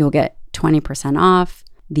 You'll get 20% off.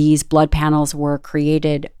 These blood panels were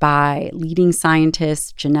created by leading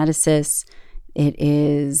scientists, geneticists. It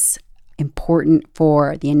is important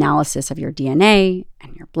for the analysis of your DNA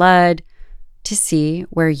and your blood to see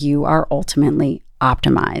where you are ultimately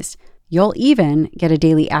optimized. You'll even get a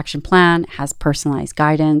daily action plan, has personalized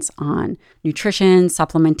guidance on nutrition,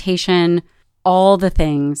 supplementation, all the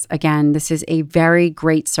things. Again, this is a very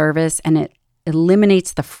great service, and it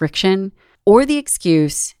eliminates the friction or the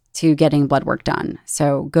excuse to getting blood work done.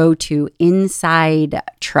 So go to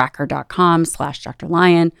InsideTracker.com/Dr.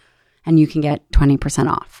 Lyon, and you can get 20%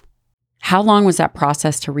 off. How long was that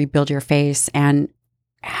process to rebuild your face? And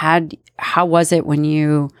how was it when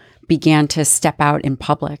you began to step out in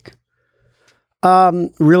public?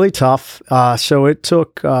 Really tough. So it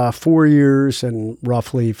took 4 years and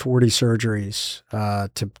roughly 40 surgeries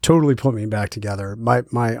to totally put me back together.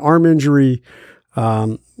 My arm injury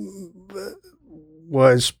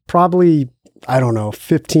was probably, I don't know,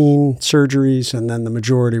 15 surgeries, and then the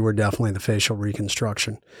majority were definitely the facial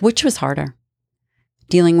reconstruction. Which was harder,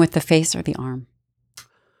 dealing with the face or the arm?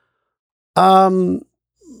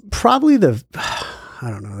 Probably I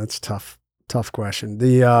don't know. That's a tough question.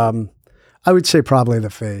 I would say probably the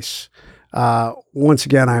face. Once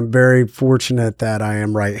again, I'm very fortunate that I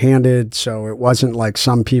am right-handed, so it wasn't like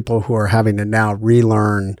some people who are having to now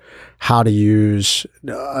relearn how to use,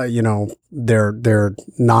 their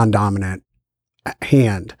non-dominant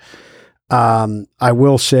hand. I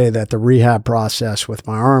will say that the rehab process with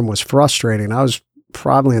my arm was frustrating. I was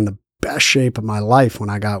probably in the best shape of my life when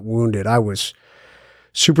I got wounded. I was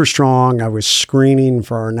super strong. I was screening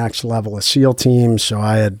for our next level of SEAL team. So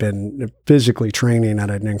I had been physically training at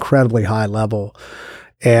an incredibly high level.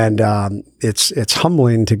 And it's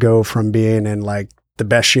humbling to go from being in like the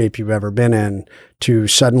best shape you've ever been in to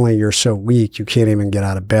suddenly you're so weak you can't even get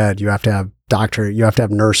out of bed. You have to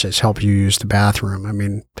have nurses help you use the bathroom. I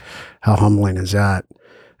mean, how humbling is that?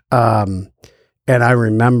 And I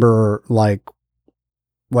remember like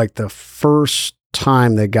the first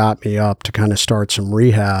time they got me up to kind of start some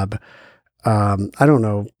rehab, I don't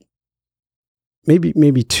know,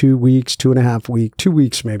 maybe 2 weeks, 2.5 weeks, 2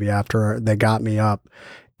 weeks maybe after they got me up.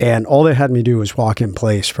 And all they had me do was walk in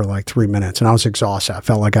place for like 3 minutes. And I was exhausted. I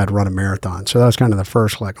felt like I'd run a marathon. So that was kind of the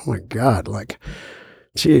first, like, oh my God, like,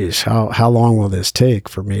 geez, how long will this take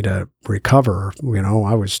for me to recover? You know,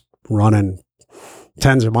 I was running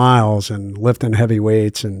tens of miles and lifting heavy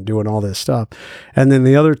weights and doing all this stuff. And then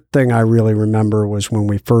the other thing I really remember was when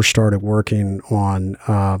we first started working on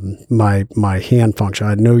my hand function.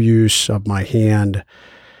 I had no use of my hand.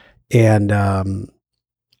 And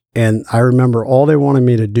I remember all they wanted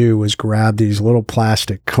me to do was grab these little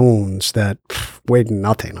plastic cones that weighed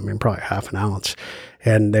nothing. I mean, probably half an ounce.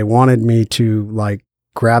 And they wanted me to like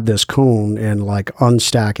grab this cone and like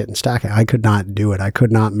unstack it and stack it. I could not do it. I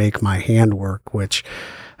could not make my hand work, which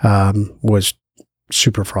was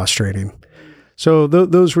super frustrating. So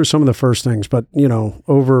those were some of the first things. But, you know,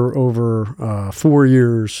 over 4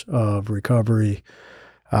 years of recovery,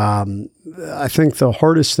 I think the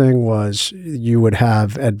hardest thing was you would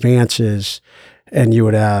have advances and you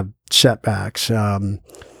would have setbacks,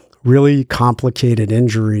 really complicated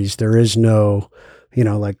injuries. There is no,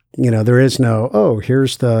 there is no, oh,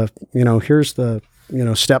 here's the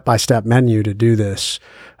step-by-step menu to do this.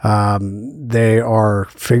 They are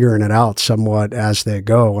figuring it out somewhat as they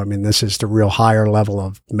go. I mean, this is the real higher level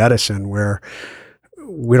of medicine where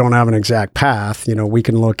we don't have an exact path. You know, we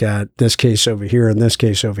can look at this case over here and this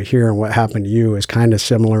case over here, and what happened to you is kind of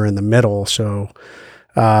similar in the middle. So,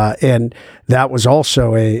 and that was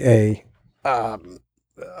also a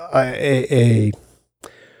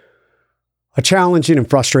challenging and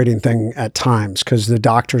frustrating thing at times, because the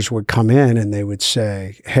doctors would come in and they would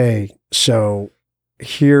say, hey, so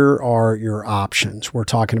here are your options. We're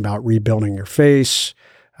talking about rebuilding your face.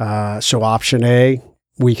 So option A,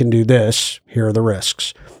 we can do this. Here are the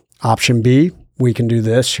risks. Option B, we can do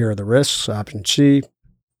this. Here are the risks. Option C,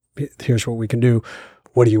 here's what we can do.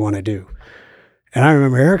 What do you want to do? And I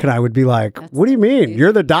remember Eric and I would be like, what do you mean?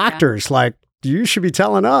 You're the doctors. Yeah. Like, you should be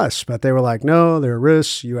telling us. But they were like, no, there are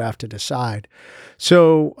risks. You have to decide.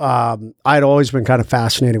 So I'd always been kind of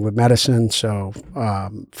fascinated with medicine. So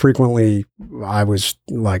frequently I was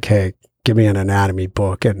like, hey, give me an anatomy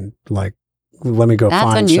book and like, let me go find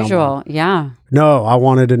someone. That's unusual. Yeah. No, I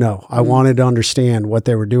wanted to know. I wanted to understand what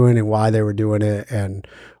they were doing and why they were doing it and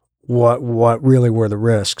what really were the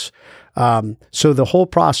risks. So the whole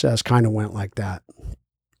process kind of went like that.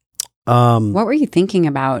 What were you thinking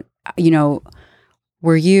about? You know,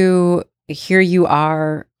 here you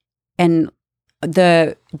are, and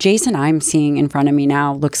the Jason I'm seeing in front of me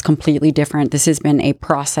now looks completely different. This has been a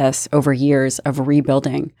process over years of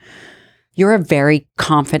rebuilding. You're a very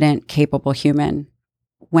confident, capable human.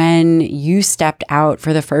 When you stepped out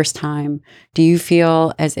for the first time, do you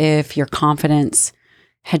feel as if your confidence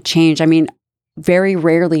had changed? I mean, very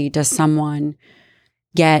rarely does someone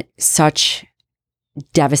get such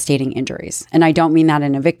devastating injuries. And I don't mean that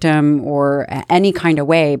in a victim or any kind of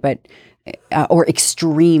way, but or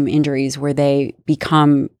extreme injuries where they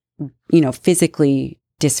become, physically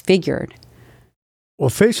disfigured. Well,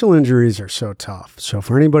 facial injuries are so tough. So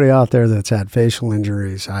for anybody out there that's had facial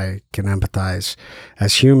injuries, I can empathize.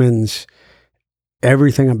 As humans,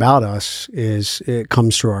 everything about us it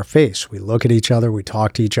comes through our face. We look at each other, we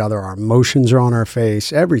talk to each other, our emotions are on our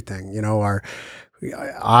face, everything, our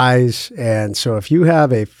eyes. And so if you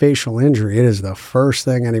have a facial injury, it is the first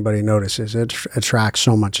thing anybody notices. It attracts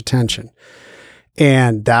so much attention.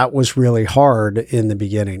 And that was really hard in the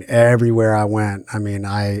beginning. Everywhere I went,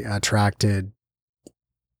 I attracted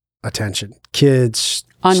attention. Kids,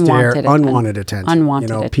 unwanted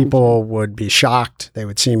attention. People would be shocked. They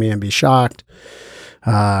would see me and be shocked.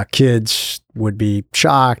 Kids would be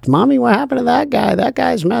shocked. Mommy, what happened to that guy? That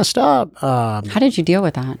guy's messed up. How did you deal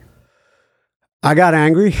with that? I got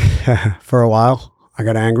angry for a while. I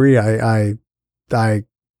got angry. I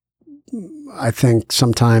think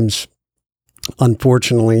sometimes,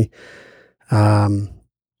 unfortunately,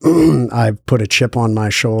 I've put a chip on my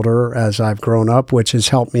shoulder as I've grown up, which has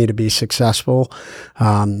helped me to be successful.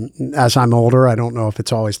 As I'm older, I don't know if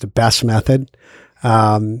it's always the best method.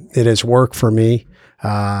 It has worked for me.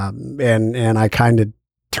 And I kind of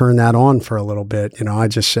turned that on for a little bit. I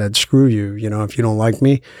just said, screw you, if you don't like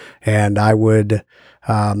me. And I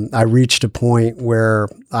reached a point where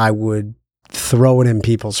I would throw it in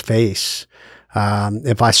people's face.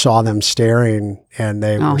 If I saw them staring and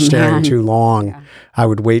they were staring too long, I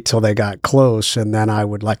would wait till they got close, and then I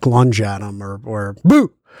would lunge at them or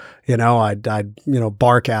boo. I'd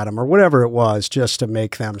bark at them or whatever it was just to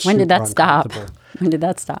make them. When did that stop? When did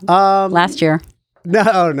that stop? Last year.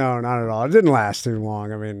 No, not at all. It didn't last too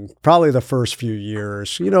long. Probably the first few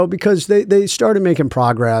years, because they started making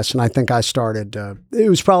progress, and I think I started, it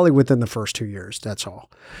was probably within the first 2 years. That's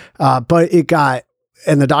all. But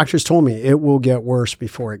and the doctors told me it will get worse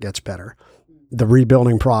before it gets better. The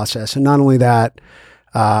rebuilding process. And not only that,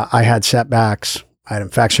 I had setbacks. I had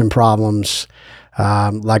infection problems.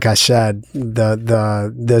 Like I said,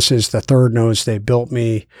 this is the third nose they built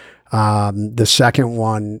me. The second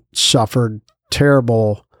one suffered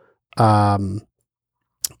terrible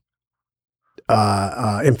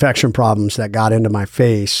infection problems that got into my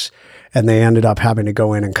face, and they ended up having to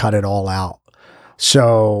go in and cut it all out.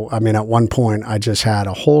 So, at one point I just had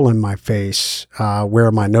a hole in my face,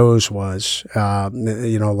 where my nose was,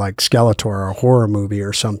 like Skeletor or a horror movie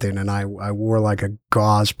or something. And I wore like a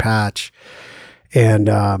gauze patch, and,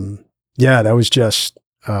 that was just,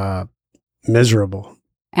 miserable.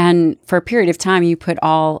 And for a period of time you put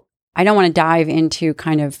I don't want to dive into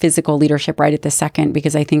kind of physical leadership right at this second,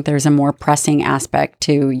 because I think there's a more pressing aspect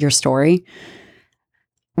to your story.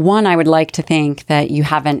 One, I would like to think that you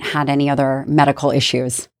haven't had any other medical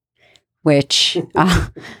issues, which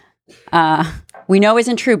we know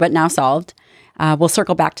isn't true, but now solved. We'll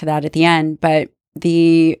circle back to that at the end. But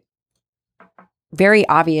the very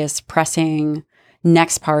obvious, pressing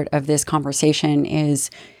next part of this conversation is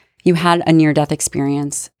you had a near-death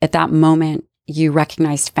experience. At that moment, you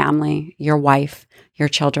recognized family, your wife, your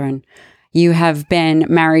children. You have been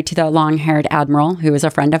married to the long-haired admiral, who is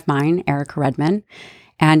a friend of mine, Erica Redman.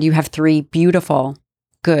 And you have 3 beautiful,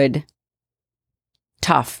 good,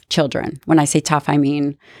 tough children. When I say tough, I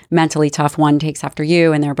mean mentally tough. One takes after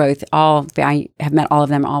you, and they're both I have met all of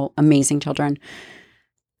them, all amazing children.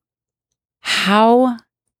 How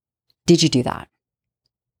did you do that?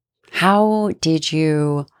 How did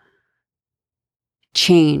you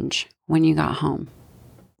change when you got home?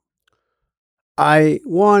 I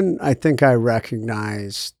think I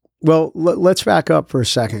recognized, let's back up for a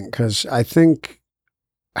second, because I think,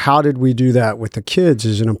 how did we do that with the kids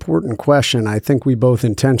is an important question. I think we both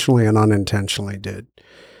intentionally and unintentionally did.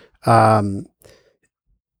 Erica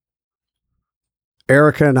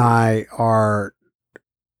and I are,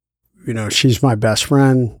 she's my best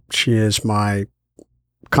friend. She is my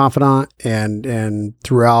confidant, and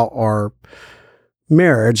throughout our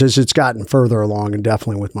marriage, as it's gotten further along, and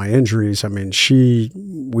definitely with my injuries,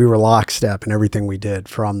 we were lockstep in everything we did,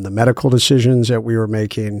 from the medical decisions that we were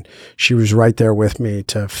making. She was right there with me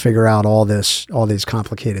to figure out all these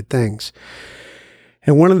complicated things.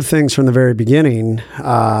 And one of the things from the very beginning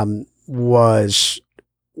was,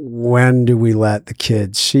 when do we let the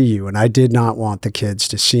kids see you? And I did not want the kids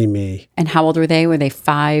to see me. And how old were they? Were they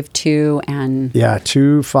 5, 2, and? Yeah,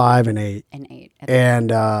 2, 5, and 8. And 8.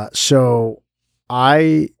 And so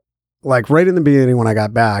I, right in the beginning when I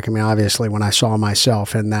got back, obviously when I saw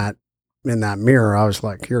myself in that mirror, I was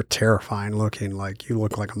like, you're terrifying looking. You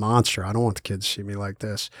look like a monster. I don't want the kids to see me like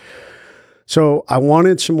this. So I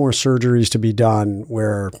wanted some more surgeries to be done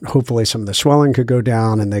where hopefully some of the swelling could go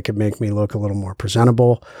down and they could make me look a little more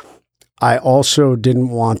presentable. I also didn't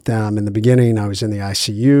want them in the beginning. I was in the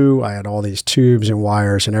ICU. I had all these tubes and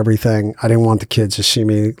wires and everything. I didn't want the kids to see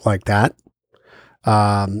me like that.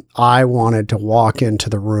 I wanted to walk into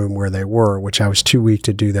the room where they were, which I was too weak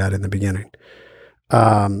to do that in the beginning.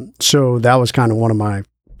 So that was kind of one of my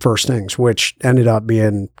first things, which ended up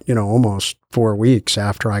being, almost 4 weeks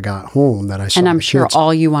after I got home that I saw And I'm the sure kids.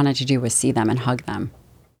 all you wanted to do was see them and hug them.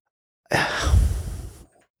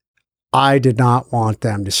 I did not want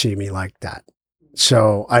them to see me like that.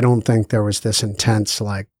 So I don't think there was this intense,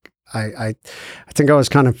 like, I think I was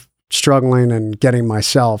kind of struggling and getting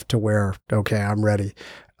myself to where, okay, I'm ready.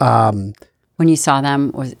 When you saw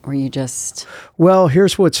them, were you just... Well,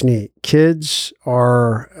 here's what's neat. Kids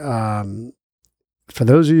are, for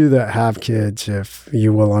those of you that have kids, if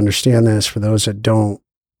you will understand this, for those that don't,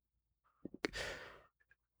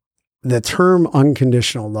 the term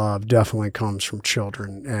unconditional love definitely comes from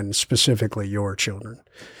children, and specifically your children,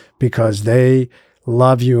 because they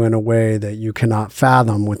love you in a way that you cannot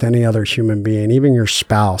fathom with any other human being. Even your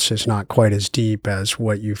spouse is not quite as deep as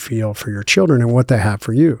what you feel for your children and what they have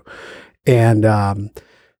for you. And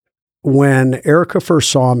when Erica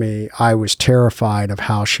first saw me, I was terrified of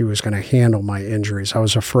how she was going to handle my injuries. I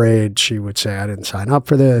was afraid she would say, I didn't sign up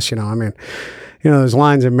for this. There's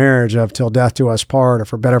lines in marriage of till death do us part, or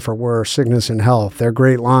for better, for worse, sickness and health. They're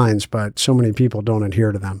great lines, but so many people don't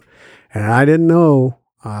adhere to them. And I didn't know,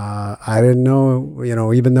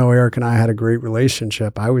 even though Eric and I had a great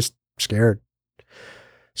relationship, I was scared.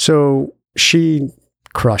 So she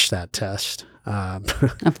crushed that test,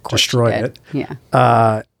 Of course, destroyed it. Yeah.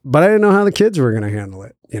 But I didn't know how the kids were going to handle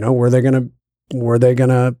it. Were they going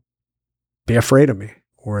to be afraid of me?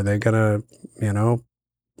 Were they going to,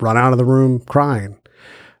 run out of the room crying?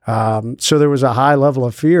 So there was a high level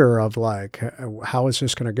of fear of like, how is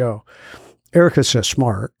this going to go? Erica's so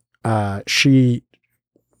smart. She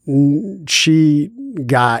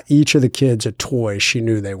got each of the kids a toy she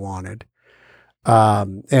knew they wanted,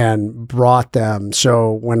 and brought them.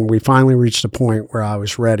 So when we finally reached the point where I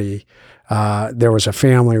was ready, there was a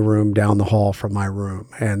family room down the hall from my room,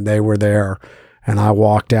 and they were there. And I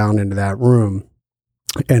walked down into that room,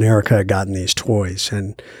 and Erica had gotten these toys.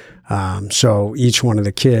 And so each one of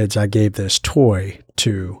the kids, I gave this toy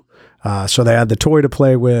to. So they had the toy to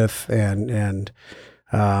play with. And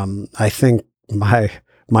I think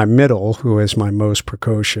my middle, who is my most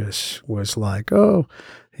precocious, was like, oh,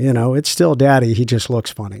 it's still daddy. He just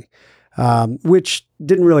looks funny. Which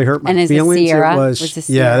didn't really hurt my feelings. It Sierra?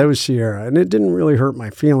 Yeah, that was Sierra. And it didn't really hurt my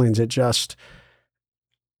feelings. It just,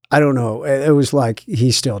 I don't know. It was like,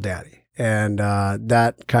 he's still daddy. And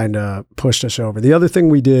that kind of pushed us over. The other thing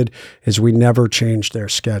we did is we never changed their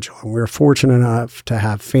schedule. And we were fortunate enough to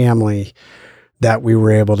have family that we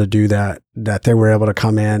were able to do that they were able to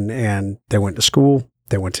come in, and they went to school,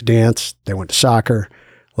 they went to dance, they went to soccer.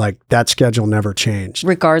 Like, that schedule never changed.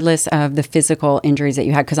 Regardless of the physical injuries that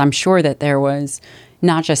you had, because I'm sure that there was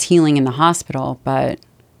not just healing in the hospital, but...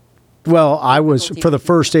 Well, I was, for the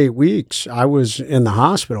first 8 weeks, I was in the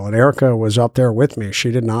hospital, and Erica was up there with me. She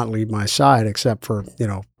did not leave my side except for,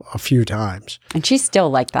 a few times. And she's still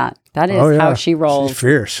like that. That is how she rolls. She's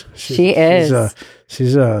fierce. She is.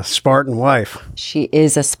 She's a Spartan wife. She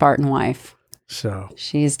is a Spartan wife. So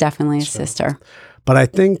she's definitely a sister. But I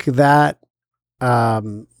think that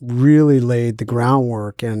really laid the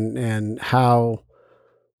groundwork, and how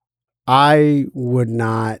I would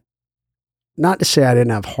not to say I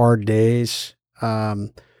didn't have hard days,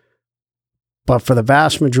 but for the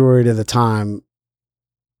vast majority of the time,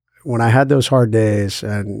 when I had those hard days,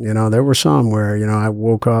 and, there were some where, I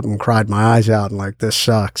woke up and cried my eyes out and like, this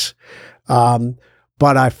sucks.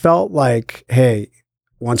 But I felt like, hey,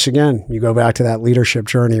 once again, you go back to that leadership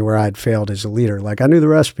journey where I'd failed as a leader. Like, I knew the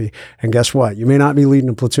recipe, and guess what? You may not be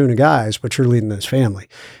leading a platoon of guys, but you're leading this family,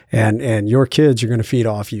 and your kids are going to feed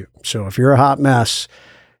off you. So if you're a hot mess,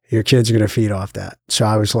 your kids are going to feed off that. So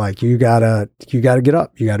I was like, you gotta get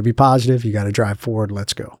up. You got to be positive. You got to drive forward.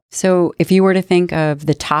 Let's go. So if you were to think of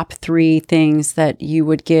the top 3 things that you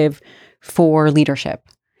would give for leadership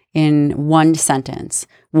in one sentence,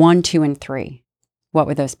 1, 2, and 3, what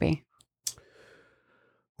would those be?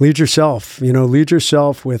 Lead yourself. Lead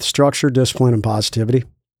yourself with structure, discipline, and positivity.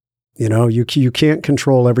 You can't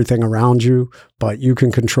control everything around you, but you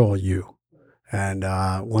can control you. And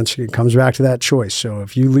once it comes back to that choice. So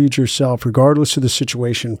if you lead yourself, regardless of the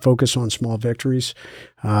situation, focus on small victories,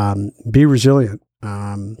 be resilient.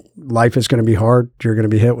 Life is going to be hard. You're going to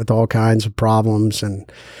be hit with all kinds of problems and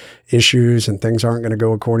issues, and things aren't going to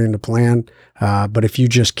go according to plan. But if you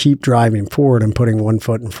just keep driving forward and putting one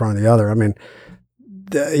foot in front of the other, I mean,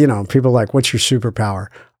 people are like, what's your superpower?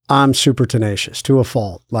 I'm super tenacious to a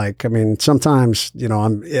fault. Like, I mean, sometimes,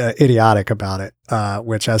 I'm idiotic about it,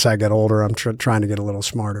 which as I get older, I'm trying to get a little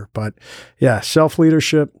smarter. But yeah,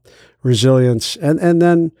 self-leadership, resilience, and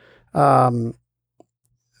then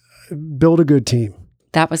build a good team.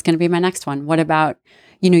 that was going to be my next one. What about,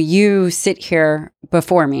 you sit here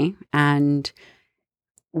before me, and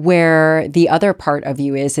where the other part of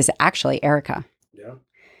you is actually Erica. Yeah.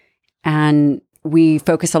 And we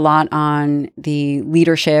focus a lot on the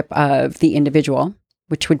leadership of the individual,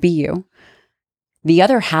 which would be you. The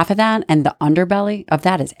other half of that and the underbelly of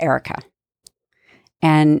that is Erica.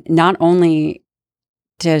 And not only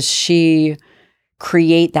does she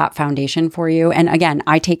create that foundation for you, and again,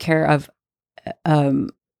 I take care of a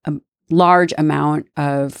large amount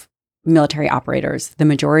of military operators. The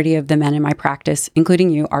majority of the men in my practice, including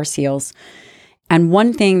you, are SEALs. And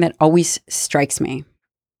one thing that always strikes me,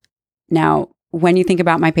 now, when you think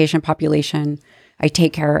about my patient population, I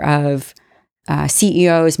take care of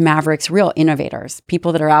CEOs, mavericks, real innovators,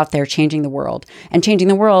 people that are out there changing the world. And changing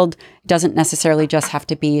the world doesn't necessarily just have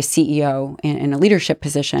to be a CEO in a leadership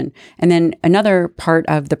position. And then another part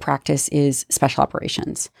of the practice is special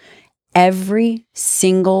operations. Every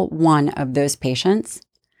single one of those patients,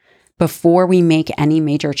 before we make any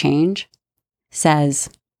major change, says,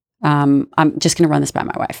 I'm just going to run this by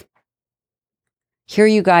my wife. Here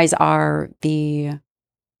you guys are the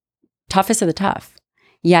toughest of the tough.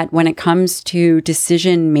 Yet when it comes to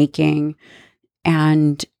decision making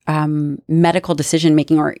and medical decision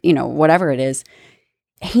making, or whatever it is,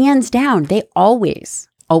 hands down, they always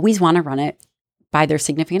want to run it by their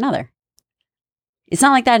significant other. It's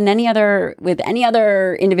not like that with any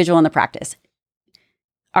other individual in the practice.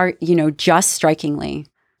 Are just strikingly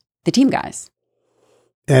the team guys.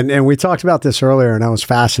 And we talked about this earlier, and I was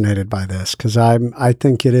fascinated by this because I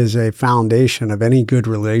think it is a foundation of any good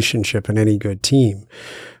relationship and any good team.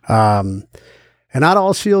 And not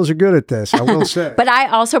all SEALs are good at this, I will say. But I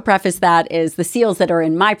also preface that is the SEALs that are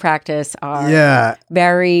in my practice are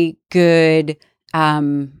very good.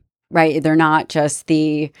 Right? They're not just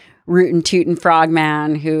the rootin' tootin'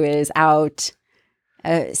 frogman who is out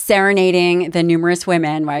serenading the numerous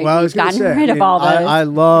women, right? Well, We've gotten rid of all those. I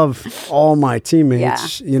love all my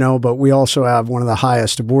teammates, but we also have one of the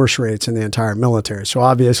highest divorce rates in the entire military. So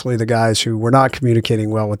obviously the guys who were not communicating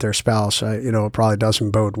well with their spouse, it probably doesn't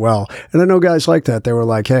bode well. And I know guys like that. They were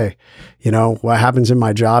like, hey, what happens in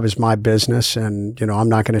my job is my business, and, I'm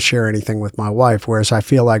not going to share anything with my wife. Whereas I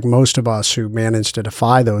feel like most of us who manage to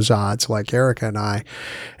defy those odds, like Erica and I,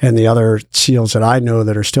 and the other SEALs that I know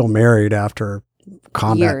that are still married after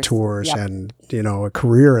combat tours and a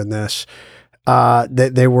career in this,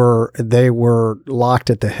 they were locked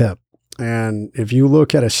at the hip. And if you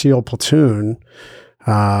look at a SEAL platoon,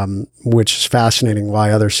 which is fascinating why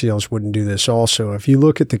other SEALs wouldn't do this also, if you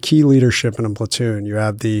look at the key leadership in a platoon, you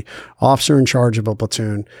have the officer in charge of a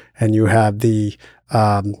platoon, and you have the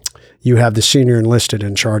senior enlisted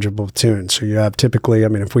in charge of a platoon. So you have typically,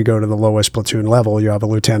 if we go to the lowest platoon level, you have a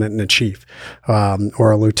lieutenant and a chief,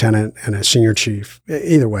 or a lieutenant and a senior chief.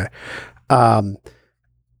 Either way,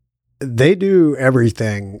 they do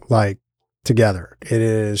everything like together. It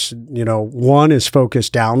is, one is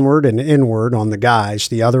focused downward and inward on the guys.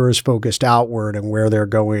 The other is focused outward and where they're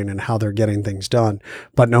going and how they're getting things done.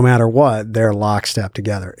 But no matter what, they're lockstep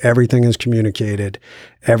together. Everything is communicated.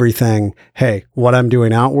 Everything, hey, what I'm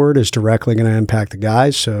doing outward is directly going to impact the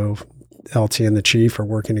guys. So LT and the chief are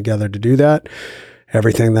working together to do that.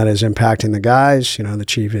 Everything that is impacting the guys, the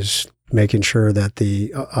chief is making sure that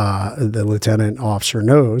the lieutenant officer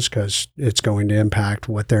knows, because it's going to impact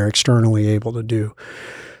what they're externally able to do.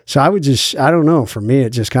 So I don't know, for me, it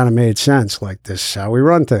just kind of made sense. Like, this is how we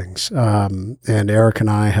run things. And Eric and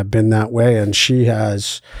I have been that way. And she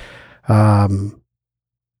has,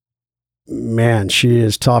 she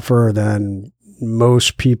is tougher than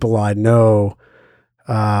most people I know.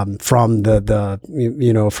 From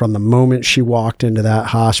the moment she walked into that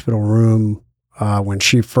hospital room, when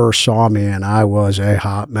she first saw me, and I was a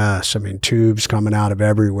hot mess. Tubes coming out of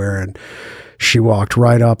everywhere. And she walked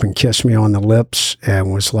right up and kissed me on the lips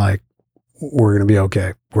and was like, we're going to be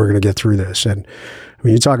okay. We're going to get through this. And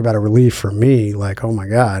you talk about a relief for me, like, oh my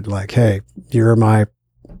God, like, hey, you're my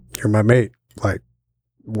mate. Like,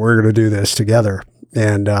 we're going to do this together.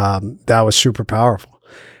 And, that was super powerful.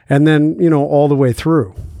 And then, all the way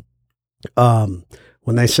through,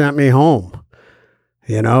 when they sent me home,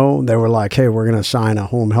 they were like, hey, we're going to assign a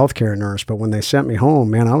home healthcare nurse. But when they sent me home,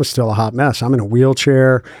 man, I was still a hot mess. I'm in a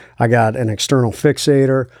wheelchair. I got an external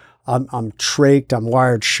fixator. I'm trached. I'm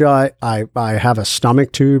wired shut. I have a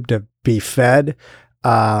stomach tube to be fed.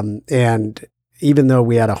 And even though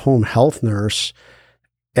we had a home health nurse,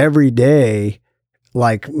 every day,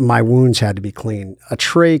 like, my wounds had to be clean. A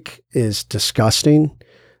trach is disgusting.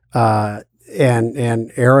 And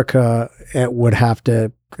Erica would have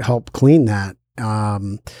to help clean that.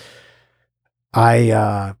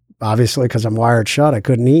 obviously, because I'm wired shut, I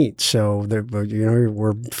couldn't eat. So,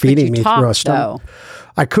 we're feeding me through a stomach.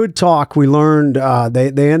 I could talk. We learned,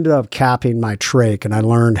 they ended up capping my trach, and I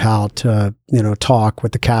learned how to, talk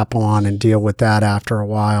with the cap on and deal with that after a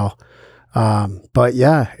while. But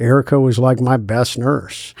yeah, Erica was like my best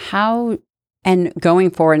nurse. And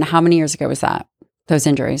going forward, and how many years ago was that, those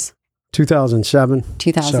injuries? 2007.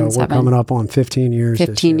 2007. So we're coming up on 15 years.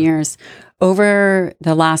 15 years. Over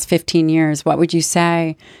the last 15 years, what would you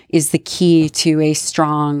say is the key to a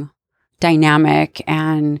strong, dynamic,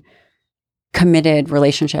 and committed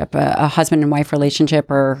relationship, a husband and wife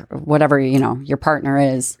relationship, or whatever, your partner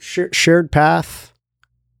is? Shared path,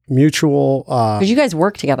 mutual. Because you guys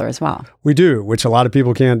work together as well. We do, which a lot of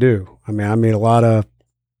people can't do. I mean, I meet a lot of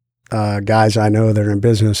guys I know that are in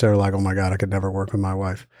business that are like, oh my God, I could never work with my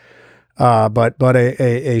wife. But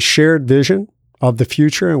a shared vision of the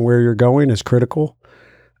future and where you're going is critical.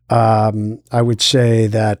 I would say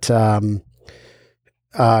that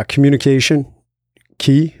communication,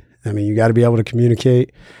 key. I mean, you got to be able to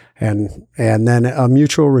communicate, and then a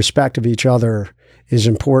mutual respect of each other is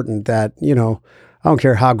important. That, I don't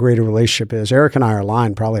care how great a relationship is. Eric and I are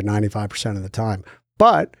aligned probably 95% of the time.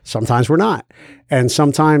 But sometimes we're not. And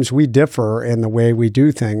sometimes we differ in the way we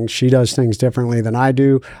do things. She does things differently than I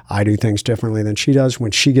do. I do things differently than she does. When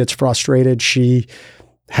she gets frustrated, she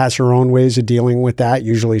has her own ways of dealing with that.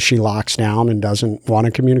 Usually she locks down and doesn't want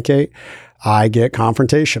to communicate. I get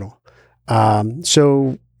confrontational.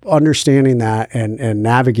 So understanding that and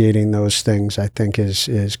navigating those things, I think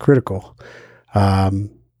is critical.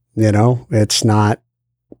 It's not,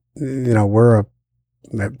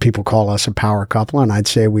 people call us a power couple, and I'd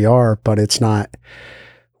say we are, but it's not,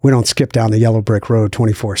 we don't skip down the yellow brick road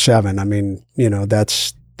 24/7. I mean,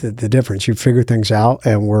 that's the difference. You figure things out,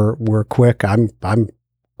 and we're quick.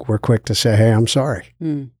 We're quick to say, hey, I'm sorry.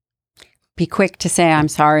 Be quick to say, I'm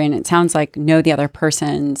sorry. And it sounds like know the other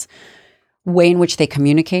person's way in which they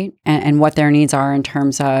communicate and what their needs are in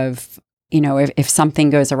terms of, if something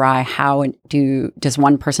goes awry, how does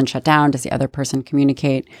one person shut down? Does the other person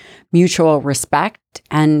communicate? Mutual respect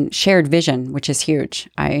and shared vision, which is huge.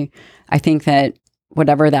 I think that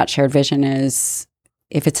whatever that shared vision is,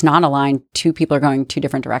 if it's not aligned, two people are going two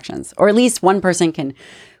different directions, or at least one person can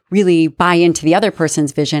really buy into the other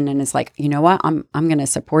person's vision and is like, you know what, I'm going to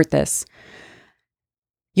support this.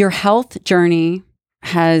 Your health journey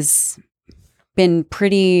has been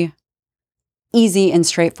pretty easy and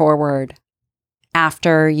straightforward.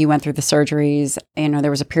 After you went through the surgeries,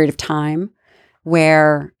 there was a period of time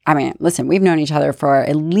where, listen, we've known each other for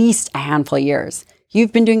at least a handful of years.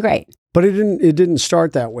 You've been doing great. But it didn't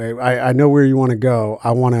start that way. I know where you want to go.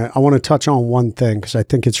 I want to touch on one thing because I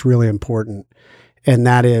think it's really important. And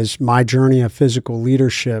that is my journey of physical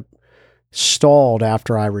leadership stalled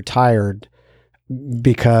after I retired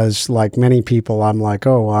because, like many people, I'm like,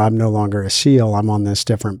 oh, well, I'm no longer a SEAL. I'm on this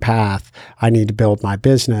different path. I need to build my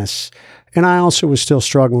business. And I also was still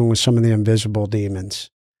struggling with some of the invisible demons.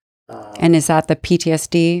 And is that the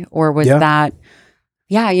PTSD, or was that,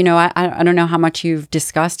 I don't know how much you've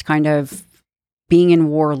discussed kind of being in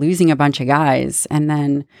war, losing a bunch of guys. And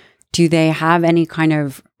then do they have any kind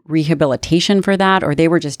of rehabilitation for that, or they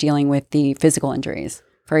were just dealing with the physical injuries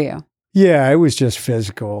for you? Yeah, it was just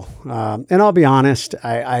physical. And I'll be honest,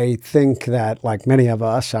 I think that like many of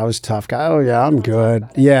us, I was a tough guy. Oh yeah, I'm good.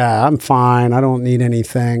 Yeah, I'm fine. I don't need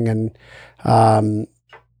anything. And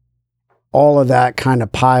all of that kind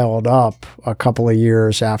of piled up a couple of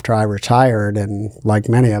years after I retired. And like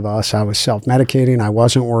many of us, I was self-medicating. I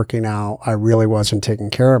wasn't working out. I really wasn't taking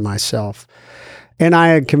care of myself. And I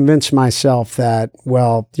had convinced myself that,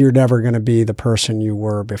 well, you're never going to be the person you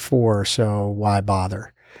were before, so why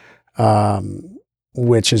bother?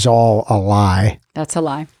 Which is all a lie. That's a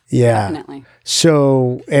lie. Yeah. Definitely.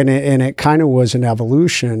 So, and it kind of was an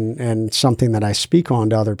evolution and something that I speak on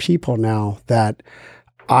to other people now that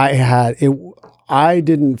I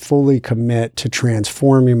didn't fully commit to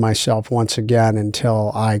transforming myself once again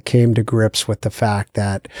until I came to grips with the fact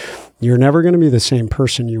that you're never going to be the same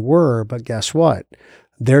person you were, but guess what?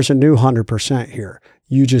 There's a new 100% here.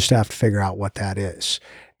 You just have to figure out what that is.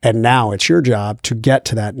 And now it's your job to get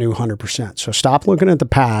to that new 100%. So stop looking at the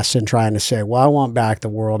past and trying to say, well, I want back the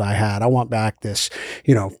world I had. I want back this,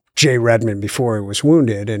 Jay Redman before he was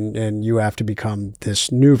wounded, and you have to become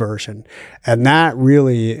this new version. And that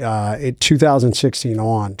really, 2016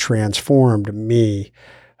 on, transformed me.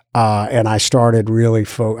 And I started really,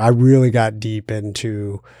 I really got deep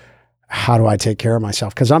into how do I take care of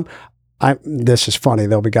myself? Because This is funny.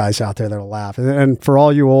 There'll be guys out there that'll laugh. And for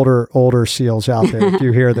all you older SEALs out there, if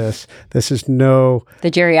you hear this, this is no...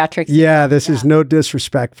 The geriatrics. Yeah, this is no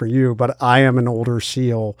disrespect for you, but I am an older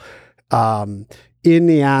SEAL in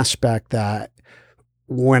the aspect that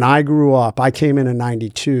when I grew up, I came in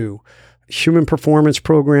 92, human performance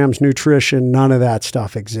programs, nutrition, none of that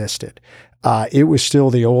stuff existed. It was still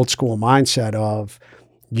the old school mindset of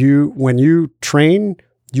when you train,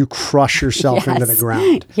 you crush yourself into the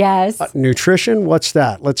ground. Yes. Nutrition, what's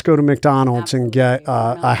that? Let's go to McDonald's and get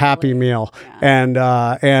a Happy Meal.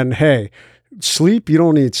 Yeah. And hey, sleep, you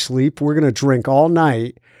don't need sleep. We're going to drink all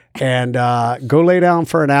night and go lay down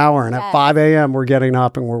for an hour. And at 5 a.m., we're getting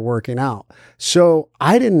up and we're working out. So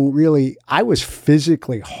I was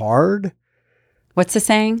physically hard. What's the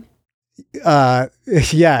saying? Yeah,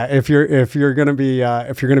 if you're gonna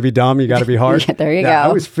be dumb, you got to be hard. Yeah, there you go. I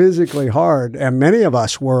was physically hard, and many of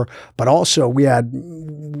us were, but also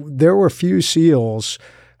there were few SEALs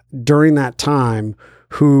during that time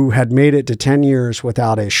who had made it to 10 years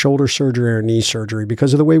without a shoulder surgery or knee surgery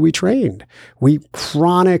because of the way we trained. We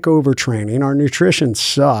chronic overtraining. Our nutrition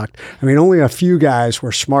sucked. I mean, only a few guys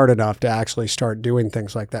were smart enough to actually start doing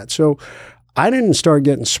things like that. So I didn't start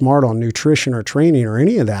getting smart on nutrition or training or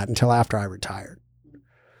any of that until after I retired.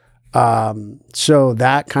 So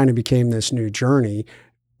that kind of became this new journey.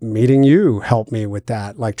 Meeting you helped me with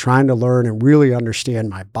that, like trying to learn and really understand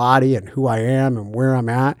my body and who I am and where I'm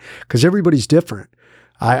at, because everybody's different.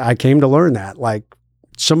 I came to learn that, like,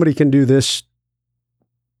 somebody can do this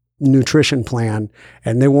nutrition plan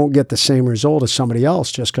and they won't get the same result as somebody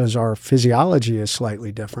else just because our physiology is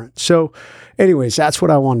slightly different. So anyways, that's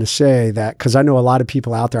what I wanted to say, that because I know a lot of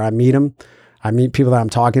people out there, I meet people that I'm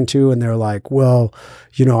talking to and they're like, well,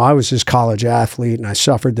 I was this college athlete and I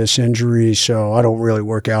suffered this injury, so I don't really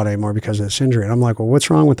work out anymore because of this injury. And I'm like, well,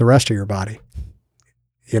 what's wrong with the rest of your body?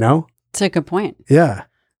 It's a good point. Yeah.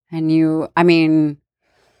 And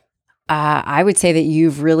I would say that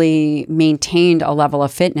you've really maintained a level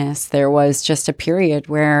of fitness. There was just a period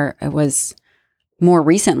where it was more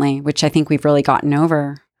recently, which I think we've really gotten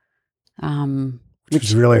over. Which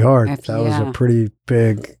is really hard. That was a pretty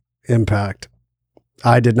big impact.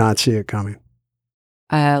 I did not see it coming.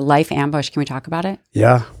 Life ambush. Can we talk about it?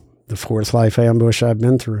 Yeah. The fourth life ambush I've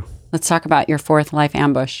been through. Let's talk about your fourth life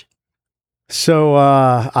ambush. So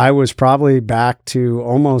I was probably back to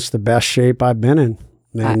almost the best shape I've been in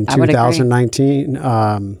 2019.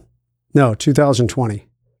 2020.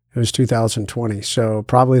 It was 2020. So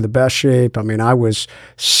probably the best shape. I mean, I was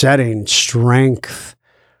setting strength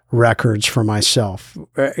records for myself,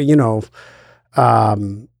 and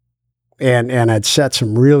I'd set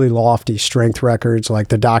some really lofty strength records. Like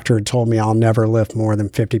the doctor had told me I'll never lift more than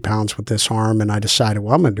 50 pounds with this arm. And I decided,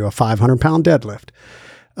 well, I'm going to do a 500-pound deadlift.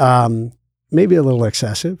 Maybe a little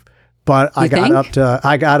excessive, but I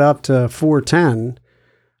got up to 410,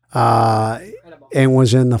 and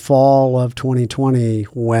was in the fall of 2020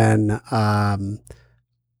 when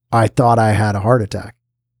I thought I had a heart attack,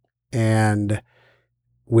 and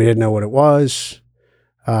we didn't know what it was.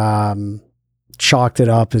 Chalked it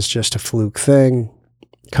up as just a fluke thing.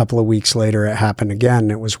 A couple of weeks later, it happened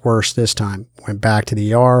again. It was worse this time. Went back to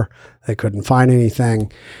the ER. They couldn't find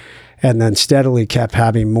anything. And then steadily kept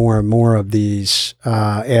having more and more of these,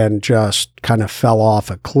 and just kind of fell off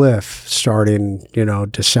a cliff starting,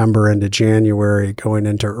 December into January, going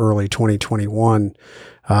into early 2021.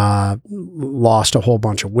 Lost a whole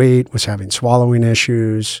bunch of weight, was having swallowing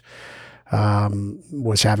issues,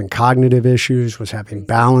 was having cognitive issues, was having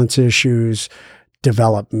balance issues,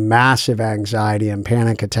 developed massive anxiety and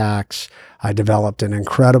panic attacks. I developed an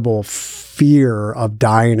incredible fear of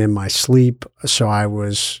dying in my sleep. So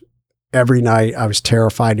every night I was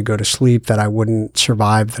terrified to go to sleep, that I wouldn't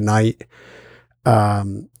survive the night.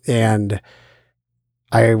 And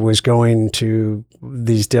I was going to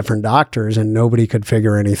these different doctors and nobody could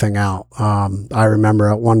figure anything out. I remember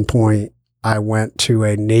at one point I went to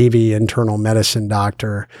a Navy internal medicine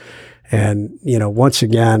doctor, and, once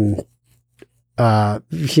again,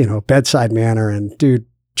 bedside manner, and dude,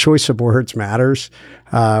 choice of words matters.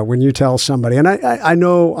 When you tell somebody, and I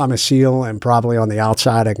know I'm a SEAL and probably on the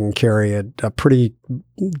outside I can carry a pretty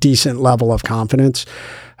decent level of confidence.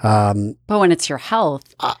 But when it's your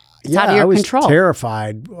health, it's out of your control. I was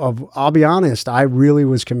terrified I'll be honest, I really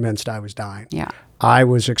was convinced I was dying. Yeah. I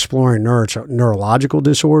was exploring neurological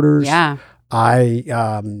disorders. Yeah.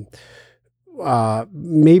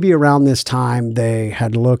 Maybe around this time they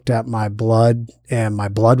had looked at my blood and my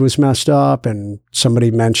blood was messed up, and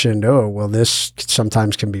somebody mentioned, oh, well, this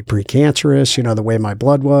sometimes can be precancerous, the way my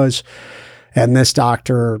blood was. And this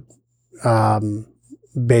doctor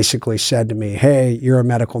basically said to me, "Hey, you're a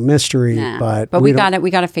medical mystery, but we got it.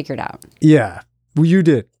 We got to figure it out." Yeah, well, you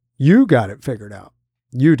did. You got it figured out.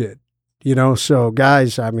 You did. So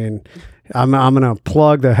guys, I mean, I'm going to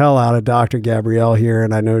plug the hell out of Dr. Gabrielle here,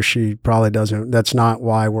 and I know she probably doesn't. That's not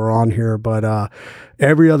why we're on here, but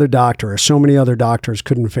every other doctor, or so many other doctors,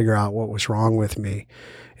 couldn't figure out what was wrong with me.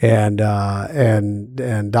 And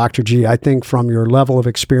Dr. G, I think from your level of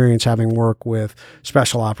experience, having worked with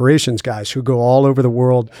special operations guys who go all over the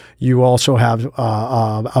world, you also have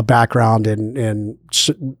a background in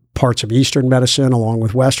parts of Eastern medicine along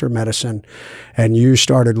with Western medicine. And you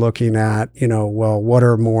started looking at, what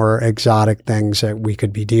are more exotic things that we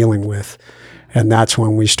could be dealing with? And that's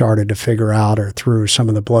when we started to figure out, or through some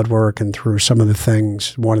of the blood work and through some of the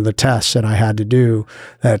things, one of the tests that I had to do,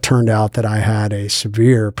 that it turned out that I had a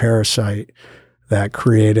severe parasite that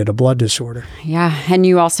created a blood disorder. Yeah. And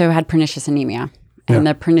you also had pernicious anemia. And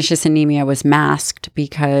the pernicious anemia was masked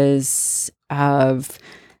because of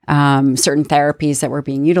certain therapies that were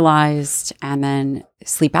being utilized, and then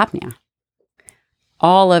sleep apnea.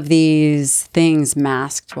 All of these things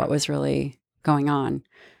masked what was really going on.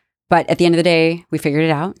 But at the end of the day, we figured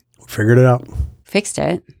it out. Fixed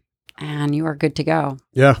it. And you are good to go.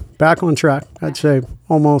 Yeah. Back on track. I'd say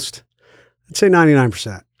 99%.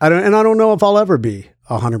 I don't know if I'll ever be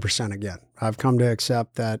 100% again. I've come to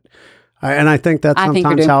accept that. I think that's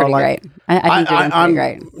sometimes how I like. Great. I think you're doing pretty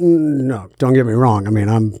great. No, don't get me wrong. I mean,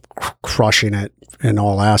 I'm crushing it in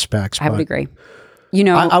all aspects. I would agree.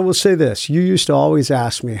 I will say this. You used to always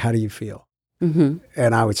ask me, how do you feel? Mm-hmm.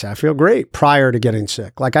 And I would say, I feel great, prior to getting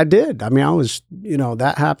sick. Like I did. I mean, I was,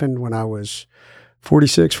 that happened when I was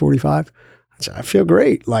 46, 45. I'd say, I feel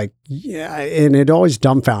great. Like, yeah. And it always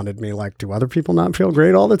dumbfounded me. Like, do other people not feel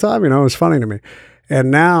great all the time? It was funny to me.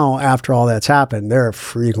 And now, after all that's happened, there are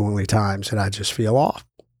frequently times that I just feel off.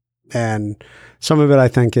 And some of it, I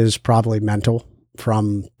think, is probably mental,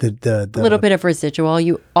 from the little bit of residual.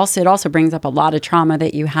 It also brings up a lot of trauma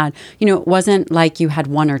that you had. It wasn't like you had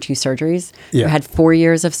 1 or 2 surgeries. Yeah. You had 4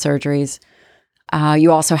 years of surgeries.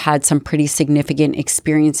 You also had some pretty significant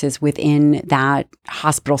experiences within that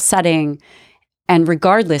hospital setting. And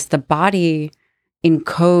regardless, the body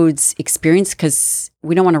encodes experience, because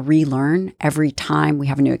we don't want to relearn every time we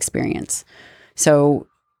have a new experience. So,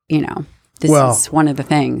 this is one of the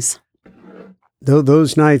things.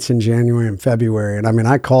 Those nights in January and February, and I mean,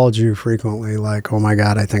 I called you frequently, like, oh my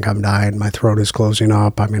God, I think I'm dying. My throat is closing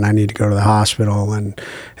up. I mean, I need to go to the hospital. And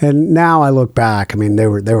now I look back, I mean, they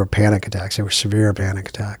were panic attacks. They were severe panic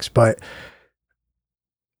attacks. But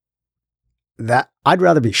that I'd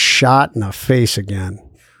rather be shot in the face again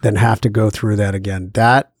than have to go through that again.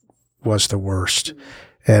 That was the worst.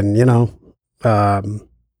 And,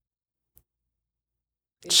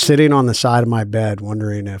 sitting on the side of my bed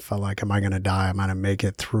wondering if am I going to die? Am I going to make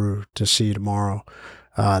it through to see tomorrow?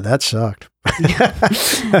 That sucked.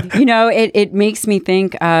 It makes me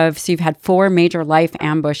think of, so you've had 4 major life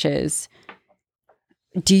ambushes.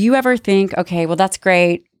 Do you ever think, okay, well, that's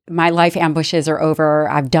great. My life ambushes are over.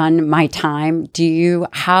 I've done my time.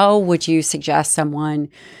 How would you suggest someone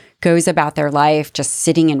goes about their life just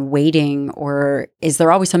sitting and waiting? Or is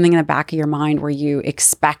there always something in the back of your mind where you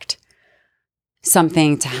expect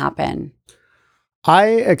something to happen? I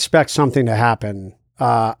expect something to happen,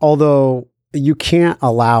 although you can't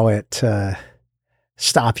allow it to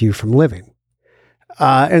stop you from living.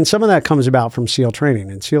 And some of that comes about from SEAL training.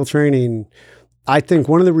 And SEAL training, I think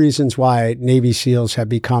one of the reasons why Navy SEALs have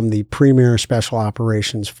become the premier special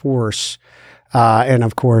operations force, and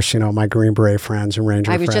of course, my Green Beret friends and Ranger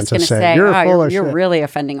friends, I was just going to say, you're really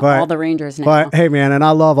offending all the Rangers now. But hey, man, and I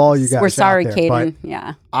love all you guys. We're sorry, out there, Caden.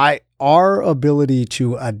 Yeah. Our ability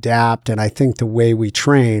to adapt, and I think the way we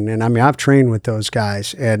train, and I mean, I've trained with those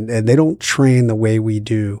guys, and they don't train the way we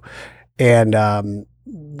do. And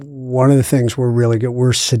one of the things we're really good,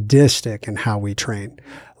 we're sadistic in how we train.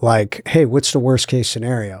 Like, hey, what's the worst case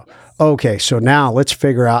scenario? Okay, so now let's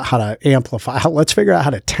figure out how to amplify. Let's figure out how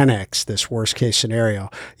to 10x this worst case scenario.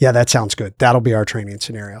 Yeah, that sounds good. That'll be our training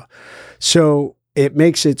scenario. So it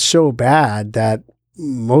makes it so bad that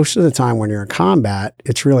most of the time when you're in combat,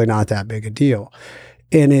 it's really not that big a deal.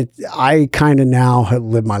 And I kind of now have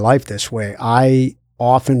lived my life this way. I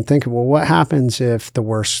often think, well, what happens if the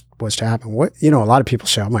worst was to happen? A lot of people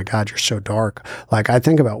say, oh my God, you're so dark. Like, I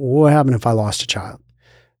think about, well, what happened if I lost a child?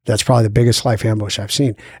 That's probably the biggest life ambush I've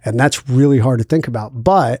seen. And that's really hard to think about.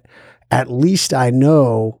 But at least I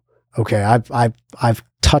know, okay, I've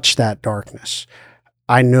touched that darkness.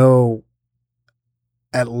 I know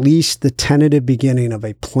at least the tentative beginning of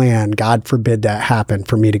a plan, God forbid that happen,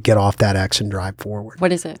 for me to get off that X and drive forward.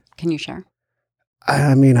 What is it? Can you share?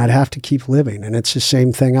 I mean, I'd have to keep living. And it's the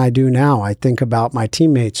same thing I do now. I think about my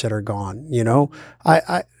teammates that are gone, you know.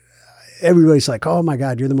 Everybody's like, oh my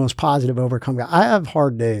God, you're the most positive, overcome guy. I have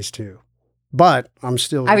hard days too, but I'm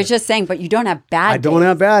still I was just saying, but you don't have bad days. I don't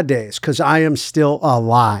have bad days because I am still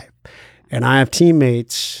alive. And I have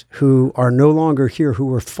teammates who are no longer here who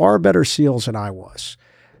were far better SEALs than I was,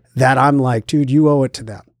 that I'm like, dude, you owe it to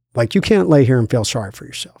them. Like, you can't lay here and feel sorry for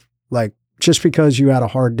yourself. Like, just because you had a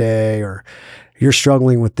hard day or you're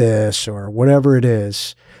struggling with this or whatever it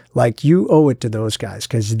is, like, you owe it to those guys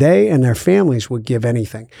because they and their families would give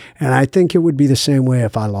anything. And I think it would be the same way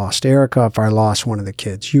if I lost Erica, if I lost one of the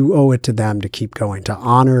kids. You owe it to them to keep going, to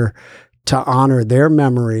honor their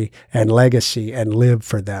memory and legacy and live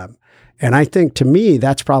for them. And I think, to me,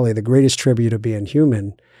 that's probably the greatest tribute of being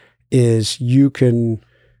human is you can,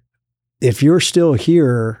 if you're still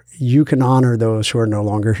here, you can honor those who are no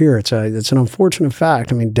longer here. It's an unfortunate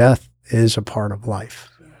fact. I mean, death is a part of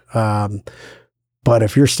life. But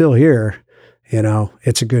if you're still here, you know,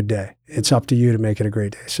 it's a good day. It's up to you to make it a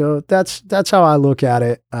great day. So that's how I look at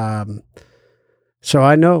it. So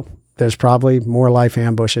I know there's probably more life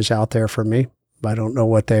ambushes out there for me. I don't know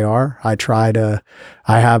what they are. I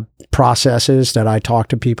have processes that I talk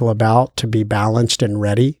to people about to be balanced and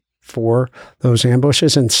ready for those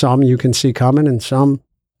ambushes. And some you can see coming and some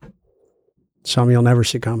you'll never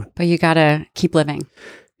see coming. But you got to keep living.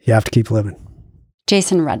 You have to keep living.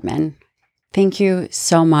 Jason Redman, thank you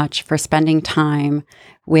so much for spending time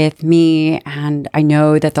with me. And I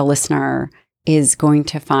know that the listener is going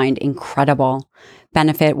to find incredible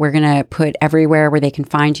benefit. We're going to put everywhere where they can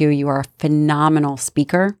find you. You are a phenomenal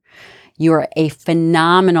speaker. You are a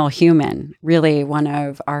phenomenal human, really one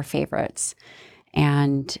of our favorites.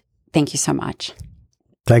 And thank you so much.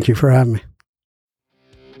 Thank you for having me.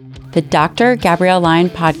 The Dr. Gabrielle Lyon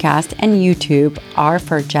podcast and YouTube are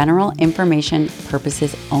for general information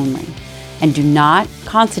purposes only and do not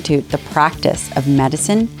constitute the practice of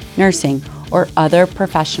medicine, nursing, or other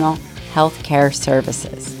professional healthcare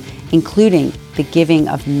services, including the giving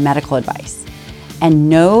of medical advice. And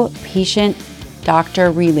no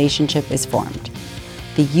patient-doctor relationship is formed.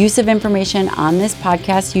 The use of information on this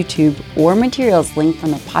podcast, YouTube, or materials linked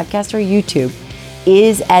from the podcast or YouTube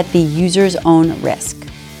is at the user's own risk.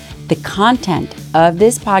 The content of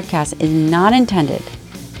this podcast is not intended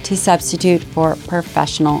to substitute for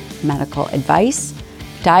professional medical advice,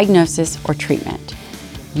 diagnosis, or treatment.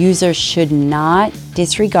 Users should not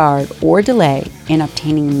disregard or delay in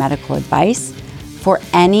obtaining medical advice for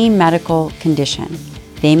any medical condition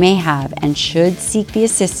they may have and should seek the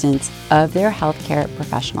assistance of their healthcare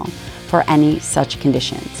professional for any such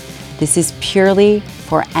conditions. This is purely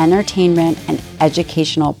for entertainment and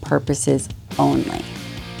educational purposes only.